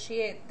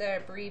appreciate the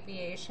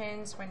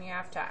abbreviations when you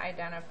have to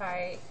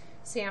identify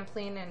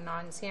sampling and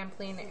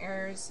non-sampling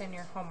errors in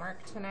your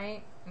homework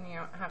tonight, and you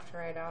don't have to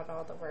write out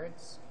all the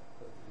words.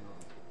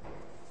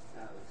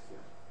 That looks good.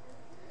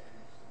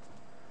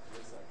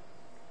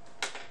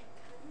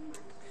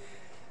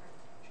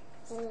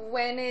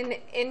 When an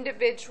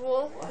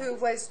individual who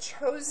was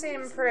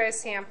chosen for a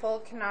sample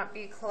cannot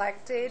be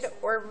collected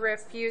or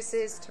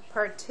refuses to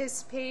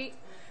participate,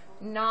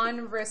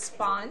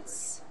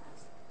 non-response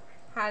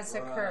has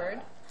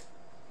occurred.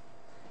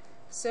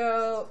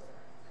 So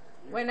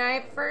when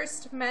I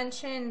first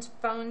mentioned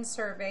phone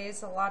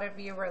surveys, a lot of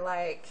you were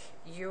like,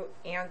 you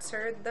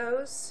answered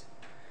those?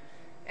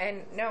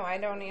 And no, I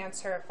don't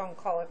answer a phone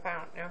call if I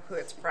don't know who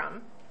it's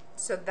from.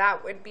 So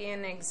that would be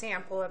an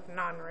example of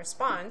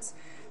non-response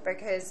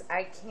because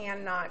I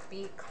cannot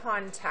be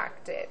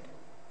contacted.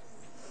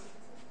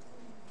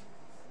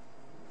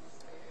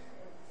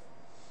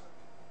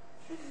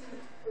 Are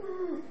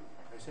you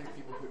saying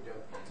people who don't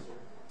answer?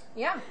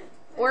 Yeah.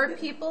 or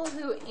people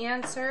who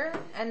answer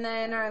and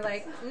then are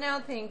like,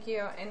 no, thank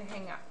you, and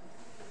hang up.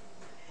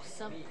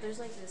 There's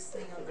like this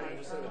thing on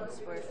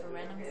iPhones where if a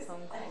random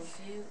phone calls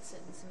you, it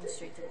sends them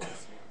straight to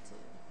voicemail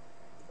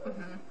too.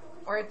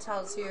 Or it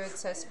tells you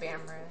it's a spam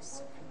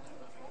roast.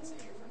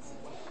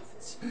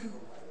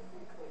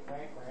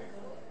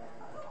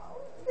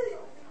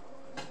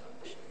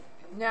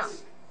 No.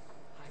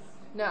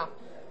 No.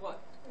 What?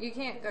 You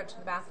can't go to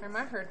the bathroom.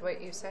 I heard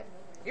what you said.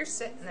 You're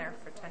sitting there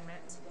for 10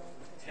 minutes.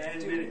 10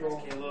 minutes,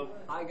 Caleb.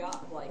 I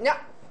got like No.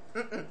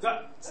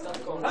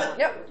 stuff going on.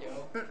 Nope.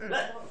 Yo.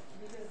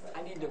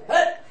 I need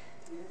to.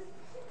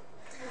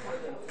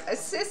 A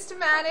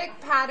systematic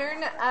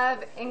pattern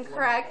of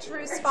incorrect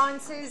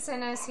responses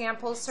in a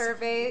sample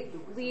survey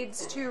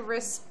leads to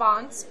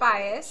response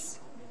bias.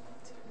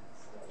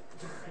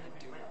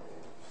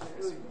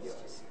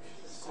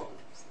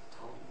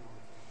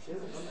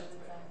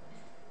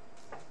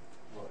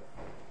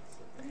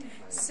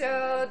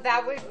 So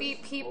that would be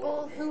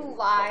people who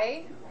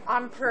lie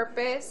on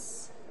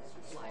purpose,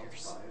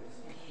 Liars.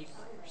 I hate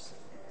liars.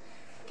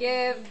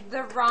 give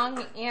the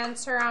wrong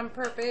answer on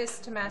purpose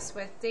to mess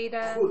with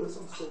data. Oh, this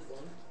one's so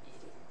fun.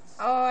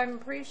 Oh, I'm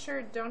pretty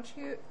sure,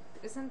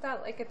 isn't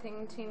that like a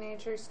thing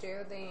teenagers do?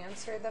 They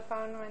answer the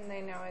phone when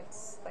they know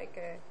it's like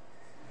a,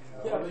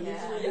 Yeah, but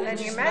usually and then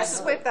you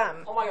mess with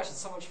them. Oh my gosh, it's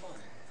so much fun.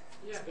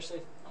 Yeah. Especially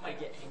if I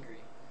get angry.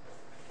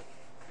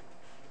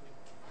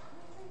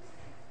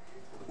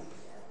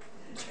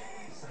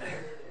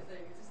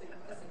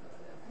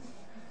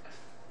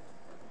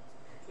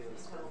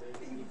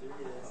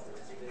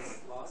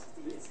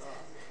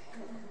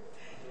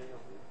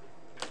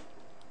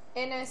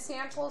 In a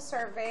sample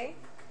survey,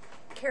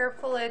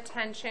 careful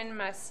attention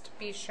must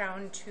be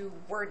shown to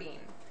wording.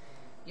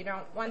 You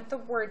don't want the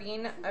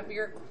wording of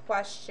your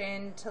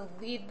question to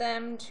lead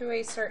them to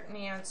a certain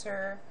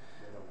answer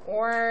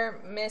or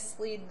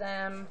mislead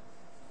them.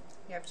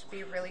 You have to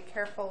be really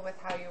careful with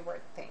how you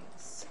word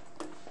things.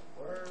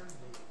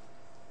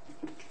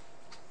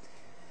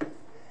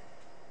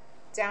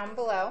 Down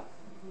below,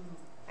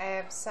 I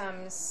have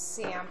some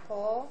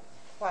sample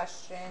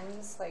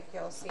questions like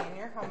you'll see in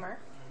your homework.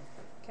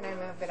 Can I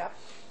move it up?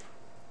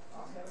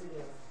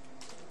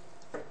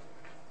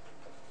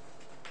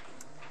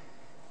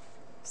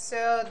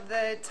 So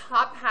the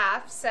top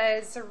half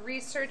says a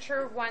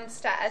researcher wants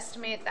to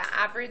estimate the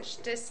average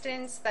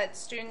distance that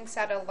students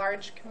at a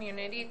large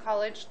community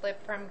college live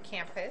from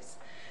campus.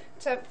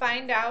 To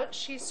find out,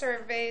 she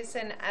surveys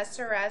an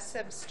SRS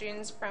of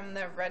students from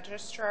the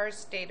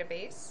registrar's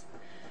database.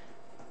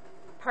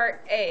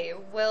 Part A,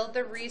 will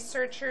the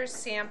researcher's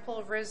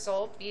sample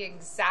result be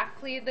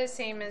exactly the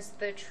same as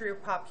the true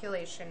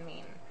population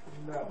mean?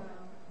 No.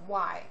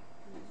 Why?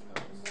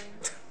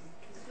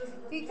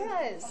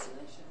 Because.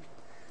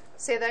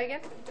 Say that again?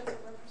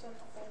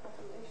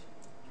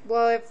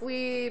 Well, if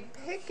we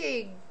pick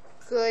a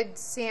good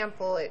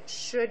sample, it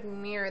should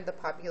mirror the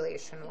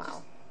population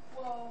well.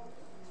 Well,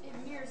 it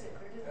mirrors it,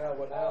 but it Yeah, doesn't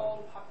what have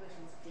all the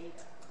population's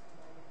data.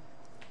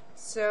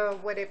 So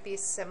would it be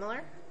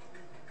similar?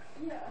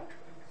 Yeah.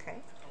 Okay.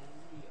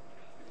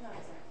 Not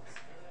exactly.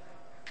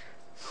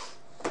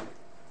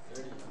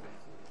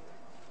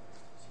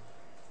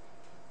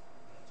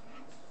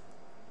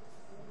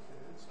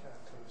 It's kind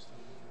of toasty.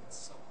 It's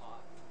so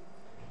hot.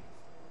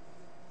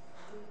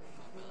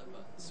 My belly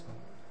button's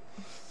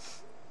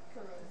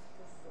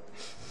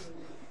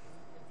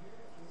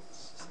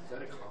Is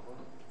that a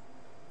compliment?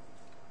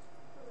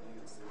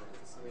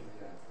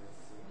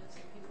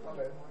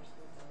 Okay.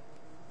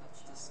 That's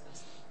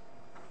disgusting.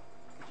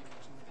 Could you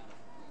imagine the kind of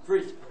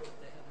Freeze. pillow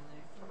they have in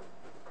there?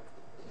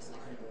 Just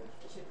like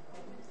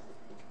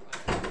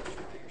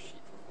dryer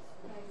sheet.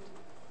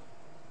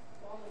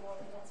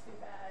 Wally, that's too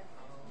bad.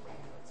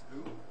 Who?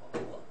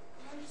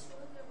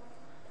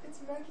 It's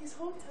Maggie's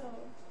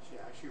hometown. She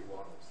actually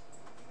waddles.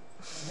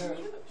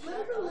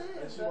 Let her live.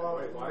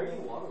 Wait, why are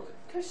you waddling?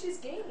 Because she's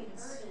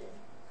gains.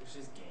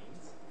 She's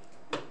gains.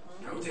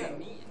 What does that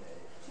mean?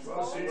 She's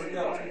Well, she bald.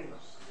 no.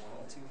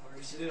 Too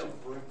hard. She did a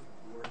brick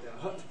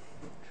workout.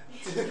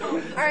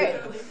 All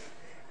right.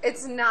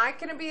 It's not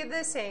going to be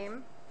the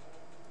same.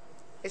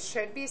 It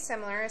should be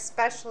similar,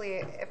 especially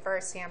if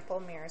our sample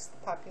mirrors the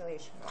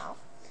population well.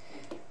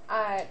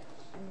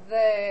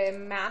 The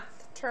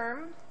math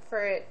term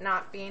for it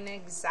not being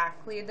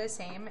exactly the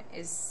same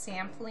is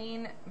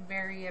sampling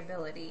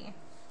variability.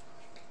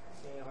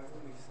 Yeah, why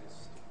would we say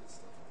stupid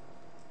stuff?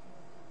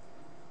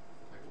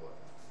 Like what?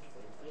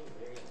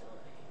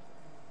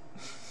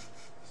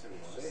 Say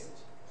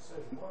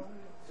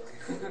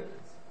what?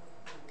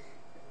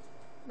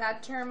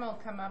 That term will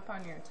come up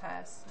on your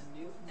test. A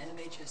new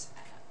NMHS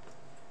app.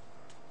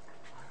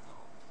 I don't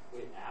know.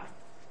 Wait, app?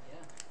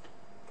 Yeah.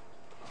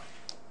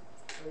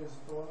 Is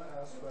the one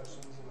that asks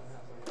questions and then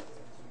have like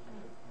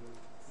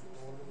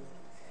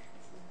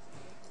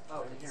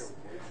Oh,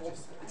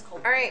 it's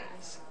called All right.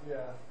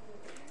 yeah.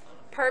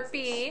 Part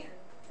B,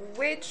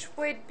 which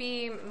would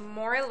be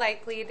more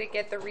likely to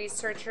get the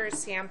researcher's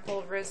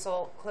sample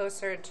result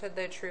closer to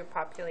the true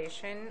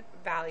population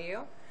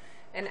value?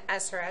 An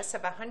SRS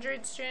of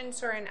 100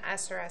 students or an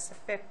SRS of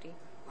 50?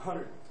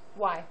 100.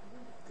 Why?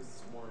 Because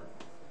it's more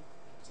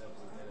samples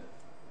of data.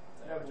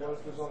 Yeah, but what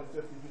if there's only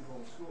 50 people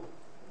in school?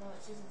 No,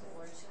 it says the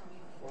word.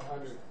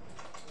 100.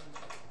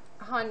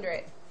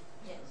 100.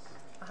 Yes.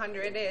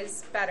 100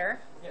 is better.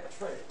 Yeah,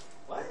 Trey.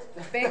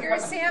 What? Bigger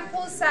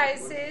sample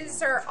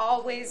sizes are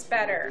always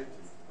better.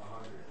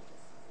 100.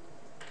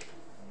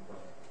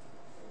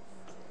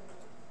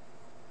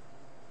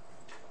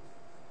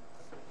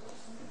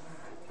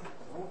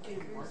 Okay,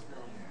 marker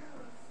on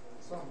there.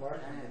 It's not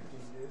marking, Man.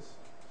 genius.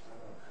 Shut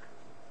up.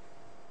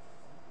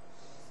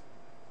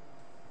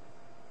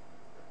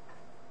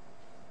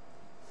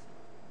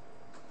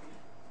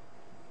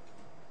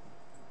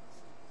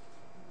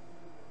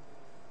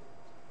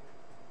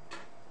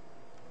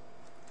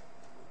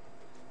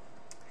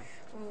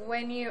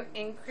 When you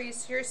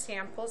increase your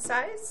sample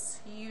size,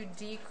 you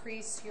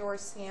decrease your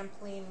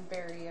sampling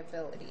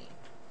variability.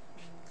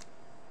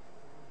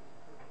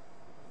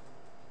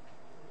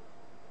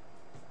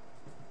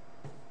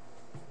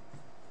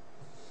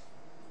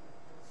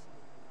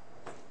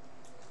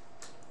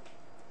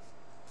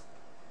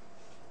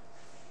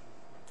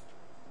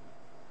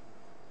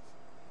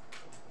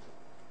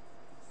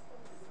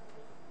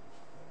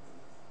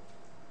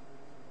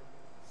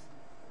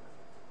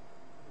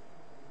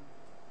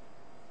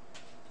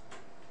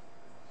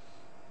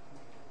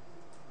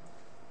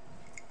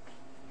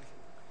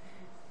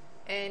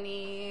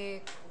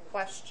 Any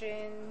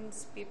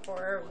questions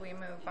before we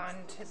move on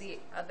to the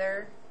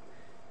other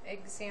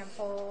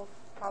example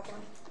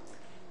problem?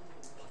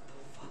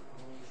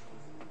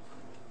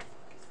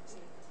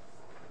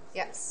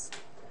 Yes.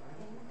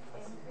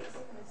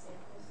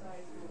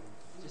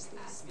 Just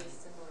ask me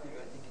who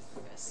I think is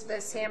the best.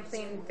 The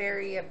sampling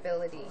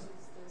variability,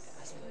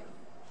 Ask me like,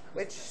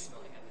 which,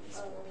 smelling at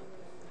this.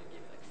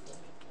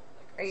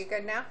 are you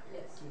good now?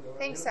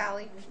 Thanks,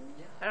 Sally.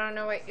 I don't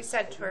know what you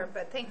said to her,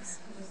 but thanks.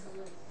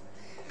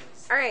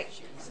 All right.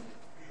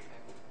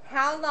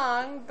 How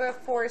long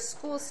before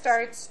school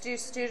starts do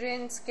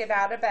students get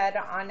out of bed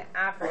on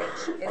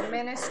average?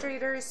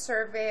 Administrators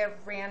survey a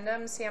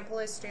random sample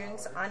of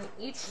students on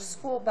each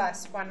school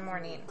bus one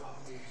morning.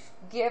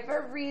 Give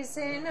a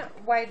reason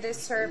why the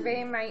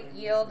survey might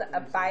yield a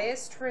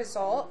biased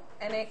result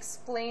and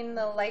explain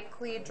the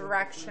likely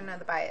direction of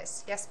the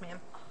bias. Yes, ma'am.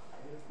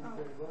 I'm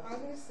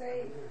going to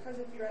say, because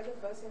if you ride the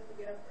bus, you have to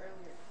get up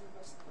earlier. The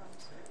bus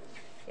comes.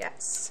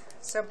 Yes.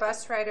 So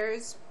bus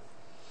riders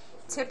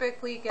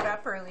typically get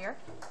up earlier.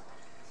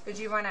 Did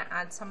you want to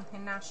add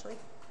something, Ashley?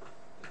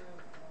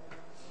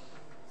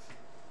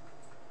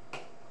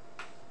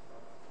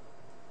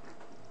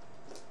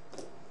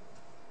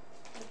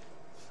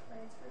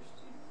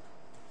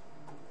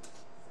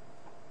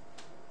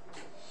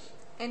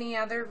 Any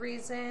other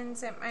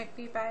reasons it might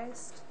be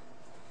biased?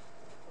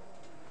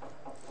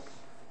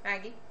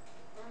 Maggie?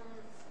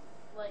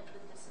 Like the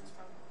distance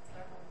from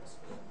their home to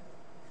school.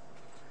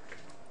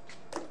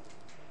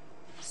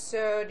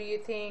 So do you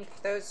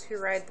think those who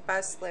ride the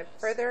bus live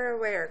further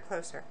away or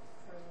closer?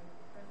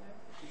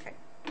 Okay.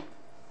 Well,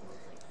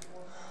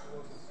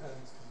 it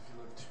depends, because if you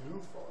live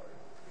too far.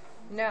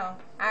 No,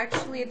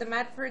 actually the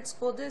Medford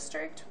School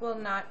District will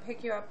not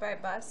pick you up by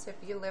bus if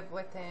you live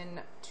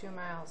within 2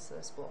 miles of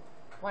the school.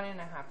 1.5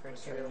 or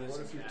 2. Yeah, what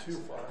if you're too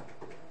far?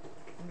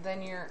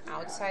 Then you're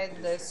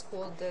outside the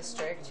school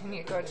district and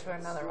you go to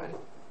another one.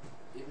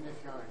 Even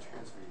if you're on a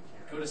transfer, you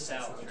can't. Go to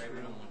South, right?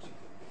 We don't want you.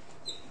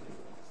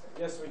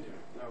 Yes, we do.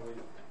 No, we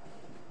don't.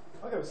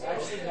 I'll go south.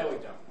 Actually, no, we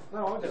don't. No,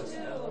 I'll go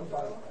south. I'm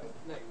fine with that.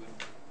 No, you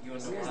wouldn't. You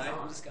want to know why?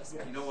 We'll discuss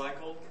that. You know why,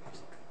 Cole?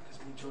 Because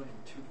we joined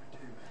in 2 for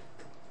 2.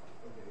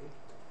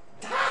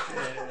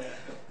 Okay.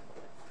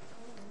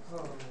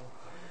 Oh.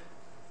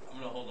 I'm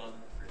gonna hold on to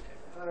that for a second.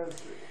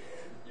 That's it.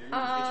 You're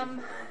gonna get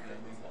your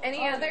move on.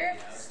 Any other?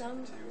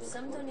 Some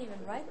don't even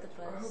ride the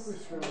I hope bus. we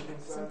swim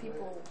inside Some there.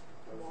 people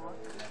walk.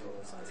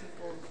 Some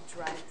people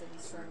drive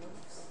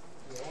themselves.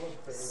 Yeah, I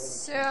look pretty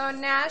So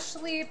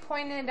Nashley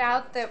pointed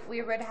out that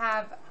we would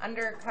have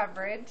under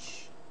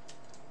coverage.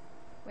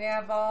 We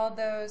have all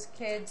those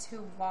kids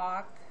who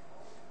walk,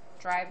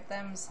 drive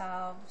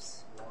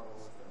themselves,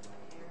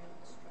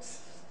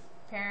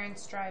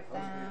 parents drive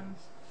them.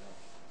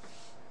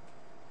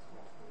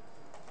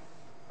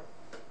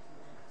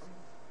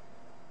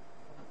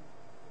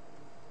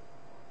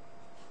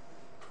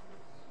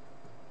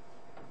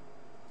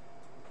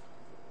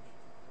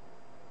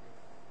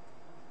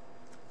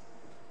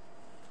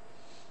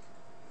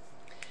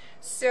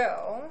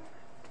 So,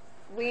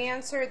 we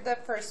answered the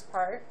first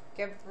part,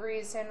 give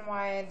reason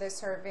why the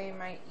survey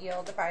might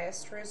yield a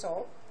biased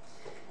result.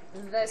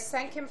 The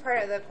second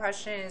part of the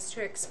question is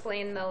to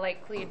explain the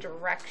likely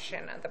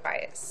direction of the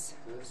bias.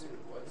 Those are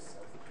what?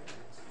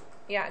 Self-parents?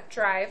 Yeah,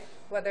 drive,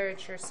 whether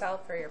it's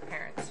yourself or your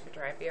parents who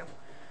drive you.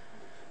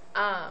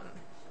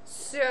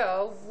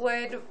 So,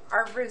 would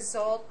our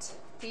result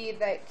be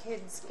that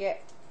kids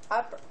get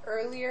up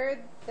earlier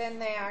than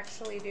they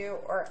actually do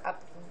or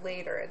up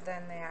later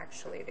than they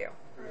actually do?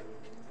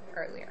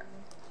 Earlier.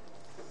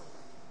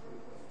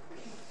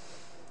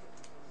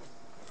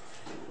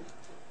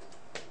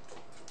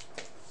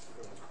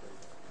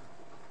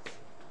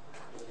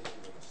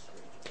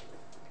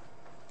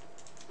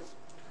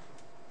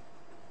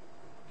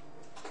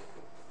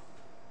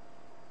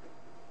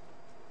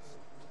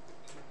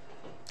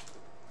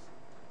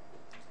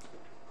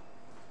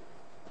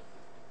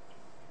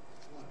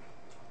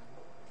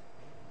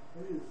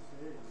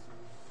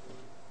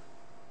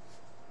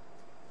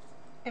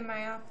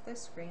 I off the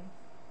screen?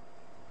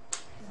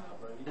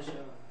 Bro, you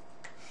chilling.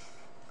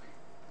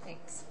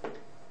 Thanks.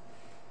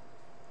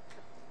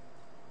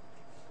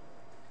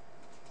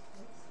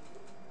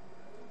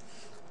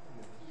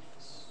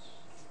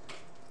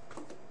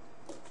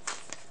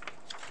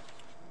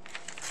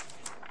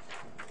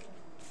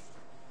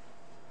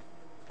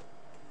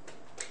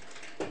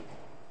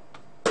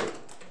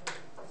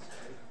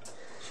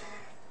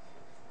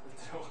 It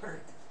didn't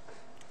work.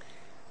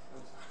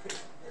 I'm sorry.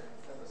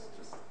 That was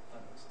just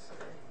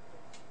unnecessary.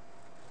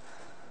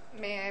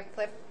 May I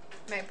flip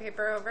my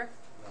paper over?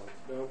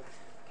 Nope.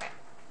 Okay.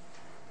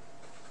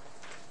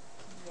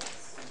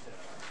 Yes.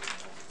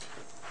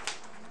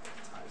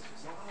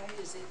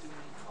 Why is it doing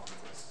all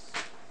this?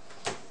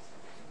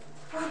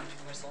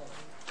 I saw it.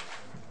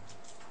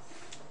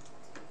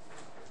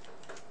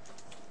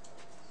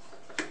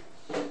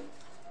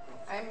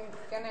 I'm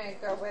gonna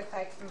go with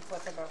I can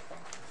flip it over.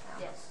 now.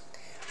 Yes.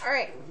 All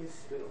right.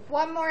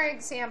 One more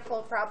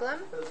example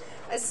problem.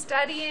 A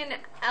study in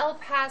El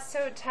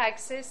Paso,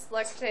 Texas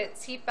looked at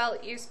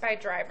seatbelt use by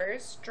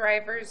drivers.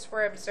 Drivers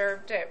were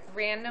observed at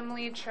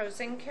randomly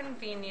chosen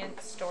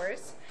convenience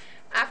stores.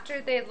 After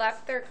they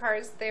left their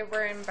cars, they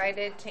were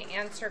invited to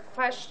answer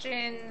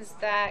questions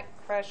that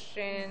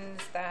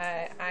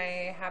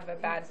I have a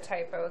bad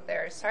typo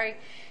there. Sorry.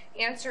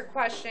 Answer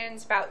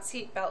questions about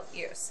seatbelt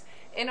use.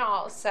 In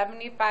all,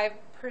 75%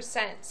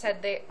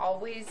 said they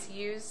always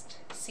used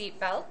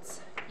seatbelts,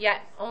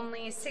 yet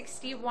only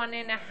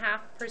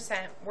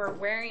 61.5% were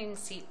wearing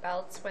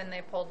seatbelts when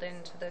they pulled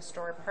into the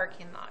store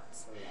parking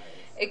lots.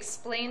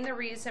 Explain the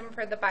reason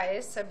for the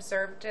bias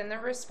observed in the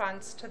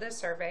response to the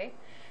survey.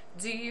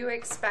 Do you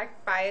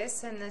expect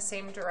bias in the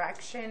same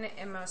direction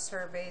in most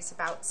surveys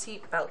about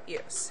seatbelt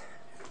use?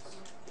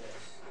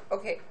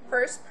 Okay,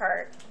 first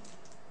part.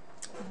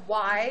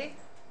 Why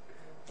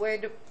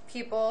would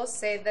people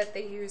say that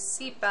they use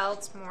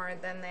seatbelts more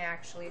than they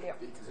actually do?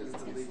 Because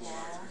it's the legal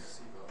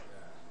seatbelt,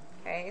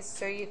 yeah. Okay,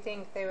 so you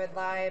think they would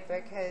lie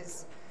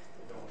because,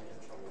 They don't want to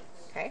get in trouble.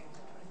 okay,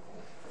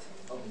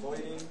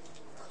 Avoiding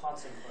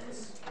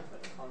consequence.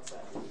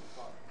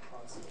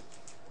 Constant.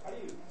 How do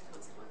you?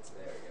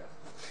 There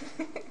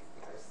we go.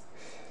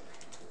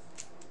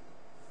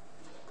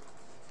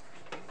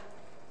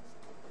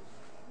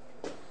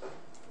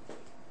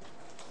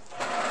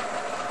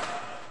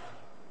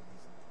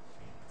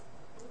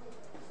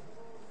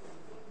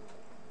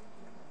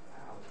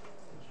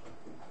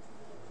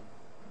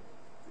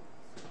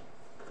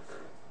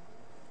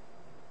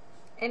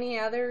 Any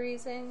other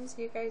reasons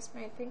you guys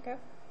might think of?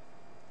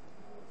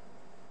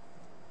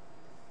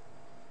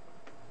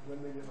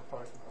 When they get in the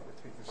parking lot,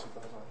 they take their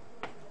seatbelts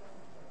off.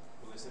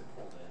 Well, they said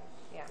pulled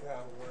in. Yeah. Yeah,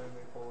 when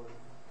they pull in,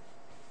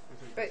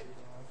 they take But- their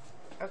seatbelt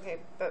off. Okay,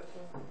 but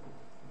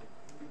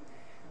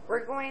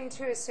we're going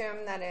to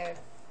assume that if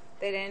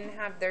they didn't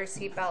have their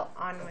seatbelt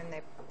on when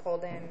they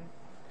pulled in,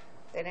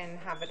 they didn't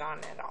have it on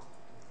at all.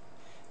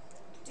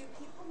 Do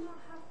people not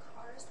have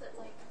cars that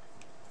like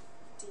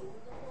ding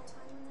the whole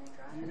time when they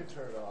drive? You can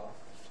turn it off.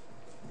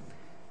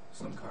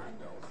 Some cars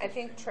don't. I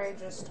think Trey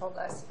just told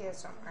us he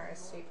doesn't wear a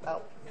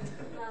seatbelt.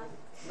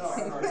 No,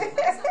 I'm not.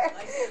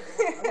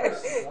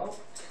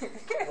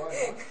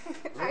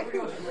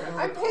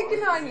 I'm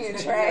picking on you,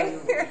 Trey.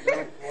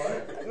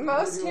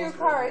 Most new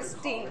cars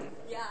ding.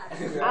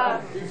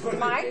 Yeah.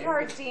 My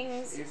car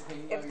dings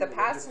if the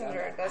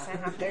passenger doesn't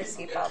have their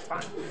seatbelt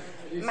on.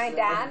 My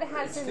dad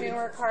has a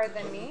newer car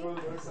than me.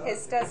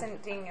 His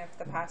doesn't ding if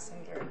the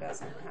passenger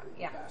doesn't have.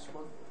 Yeah.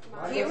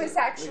 He was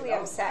actually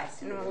upset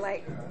and was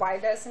like, "Why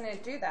doesn't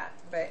it do that?"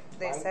 But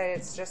they said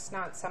it's just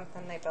not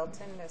something they built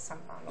into some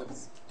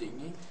models. The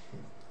dinghy?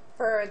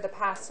 For the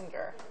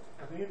passenger.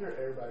 I think if your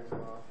airbags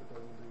are off, it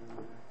doesn't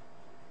do.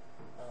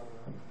 I don't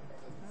know.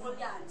 Well,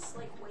 yeah, it's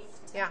like weight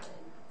detention.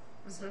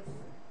 Yeah. So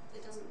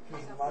it doesn't pick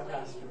Because up my weight.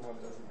 passenger one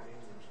doesn't ding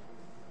or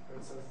something. Or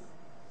it says,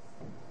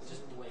 It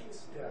just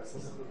blinks. yeah, it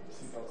says the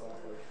seatbelt's off,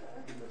 like,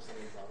 even if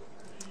something's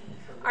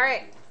on. All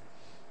right.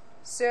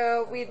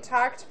 So we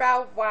talked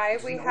about why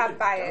we have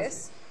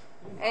bias.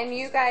 And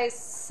you guys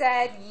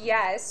said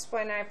yes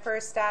when I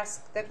first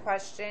asked the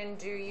question,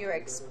 do you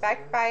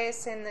expect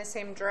bias in the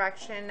same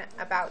direction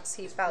about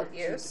seatbelt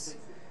use?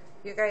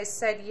 You guys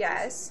said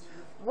yes.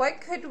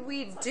 What could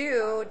we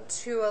do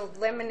to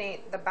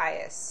eliminate the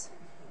bias?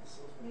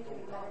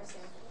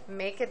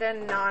 Make it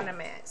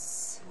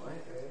anonymous. What?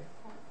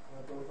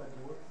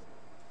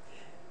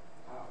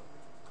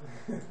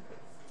 How?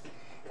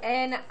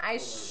 And I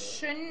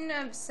shouldn't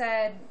have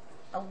said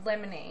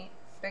eliminate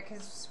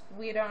because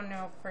we don't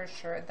know for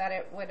sure that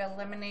it would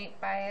eliminate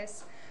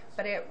bias,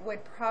 but it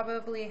would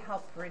probably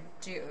help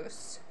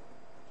reduce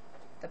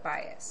the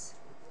bias.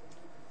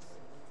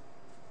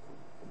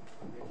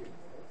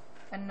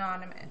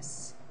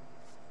 Anonymous.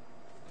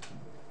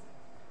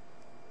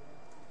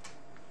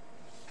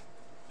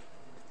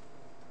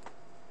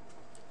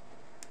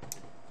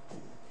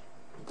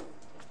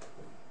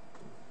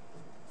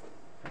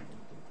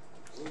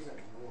 What is that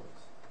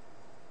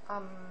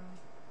noise?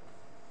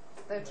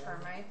 The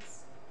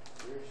termites.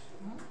 Seriously?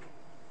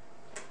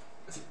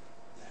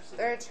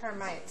 There are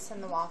termites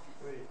in the wall.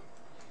 Wait.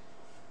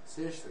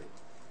 Seriously.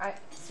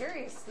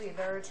 Seriously,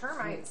 there are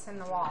termites in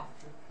the wall.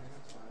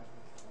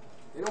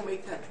 They don't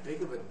make that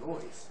big of a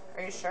noise.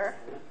 Are you sure?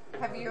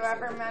 Have you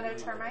ever met a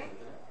termite?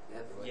 Yeah,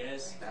 they're like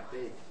Yes. that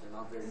big. They're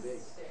not very big.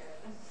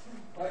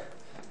 All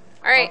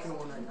right. Talking to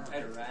one right now. I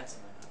had rats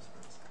in my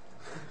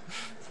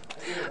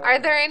house once. Are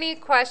there any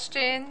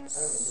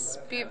questions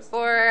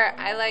before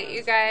I let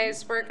you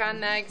guys work on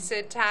the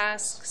exit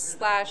tasks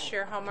 /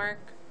 your homework?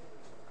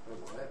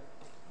 What?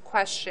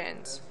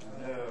 Questions?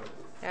 No.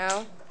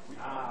 No?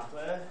 Ah,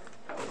 but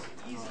That was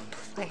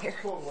easy. Here.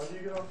 Cool. When do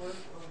you get off work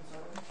on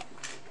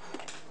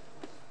Saturday?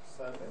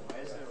 Seven. Why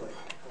is there like?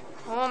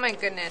 Oh my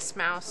goodness,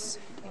 Mouse.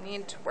 You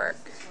need to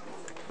work.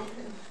 Why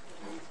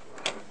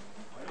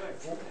do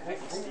I?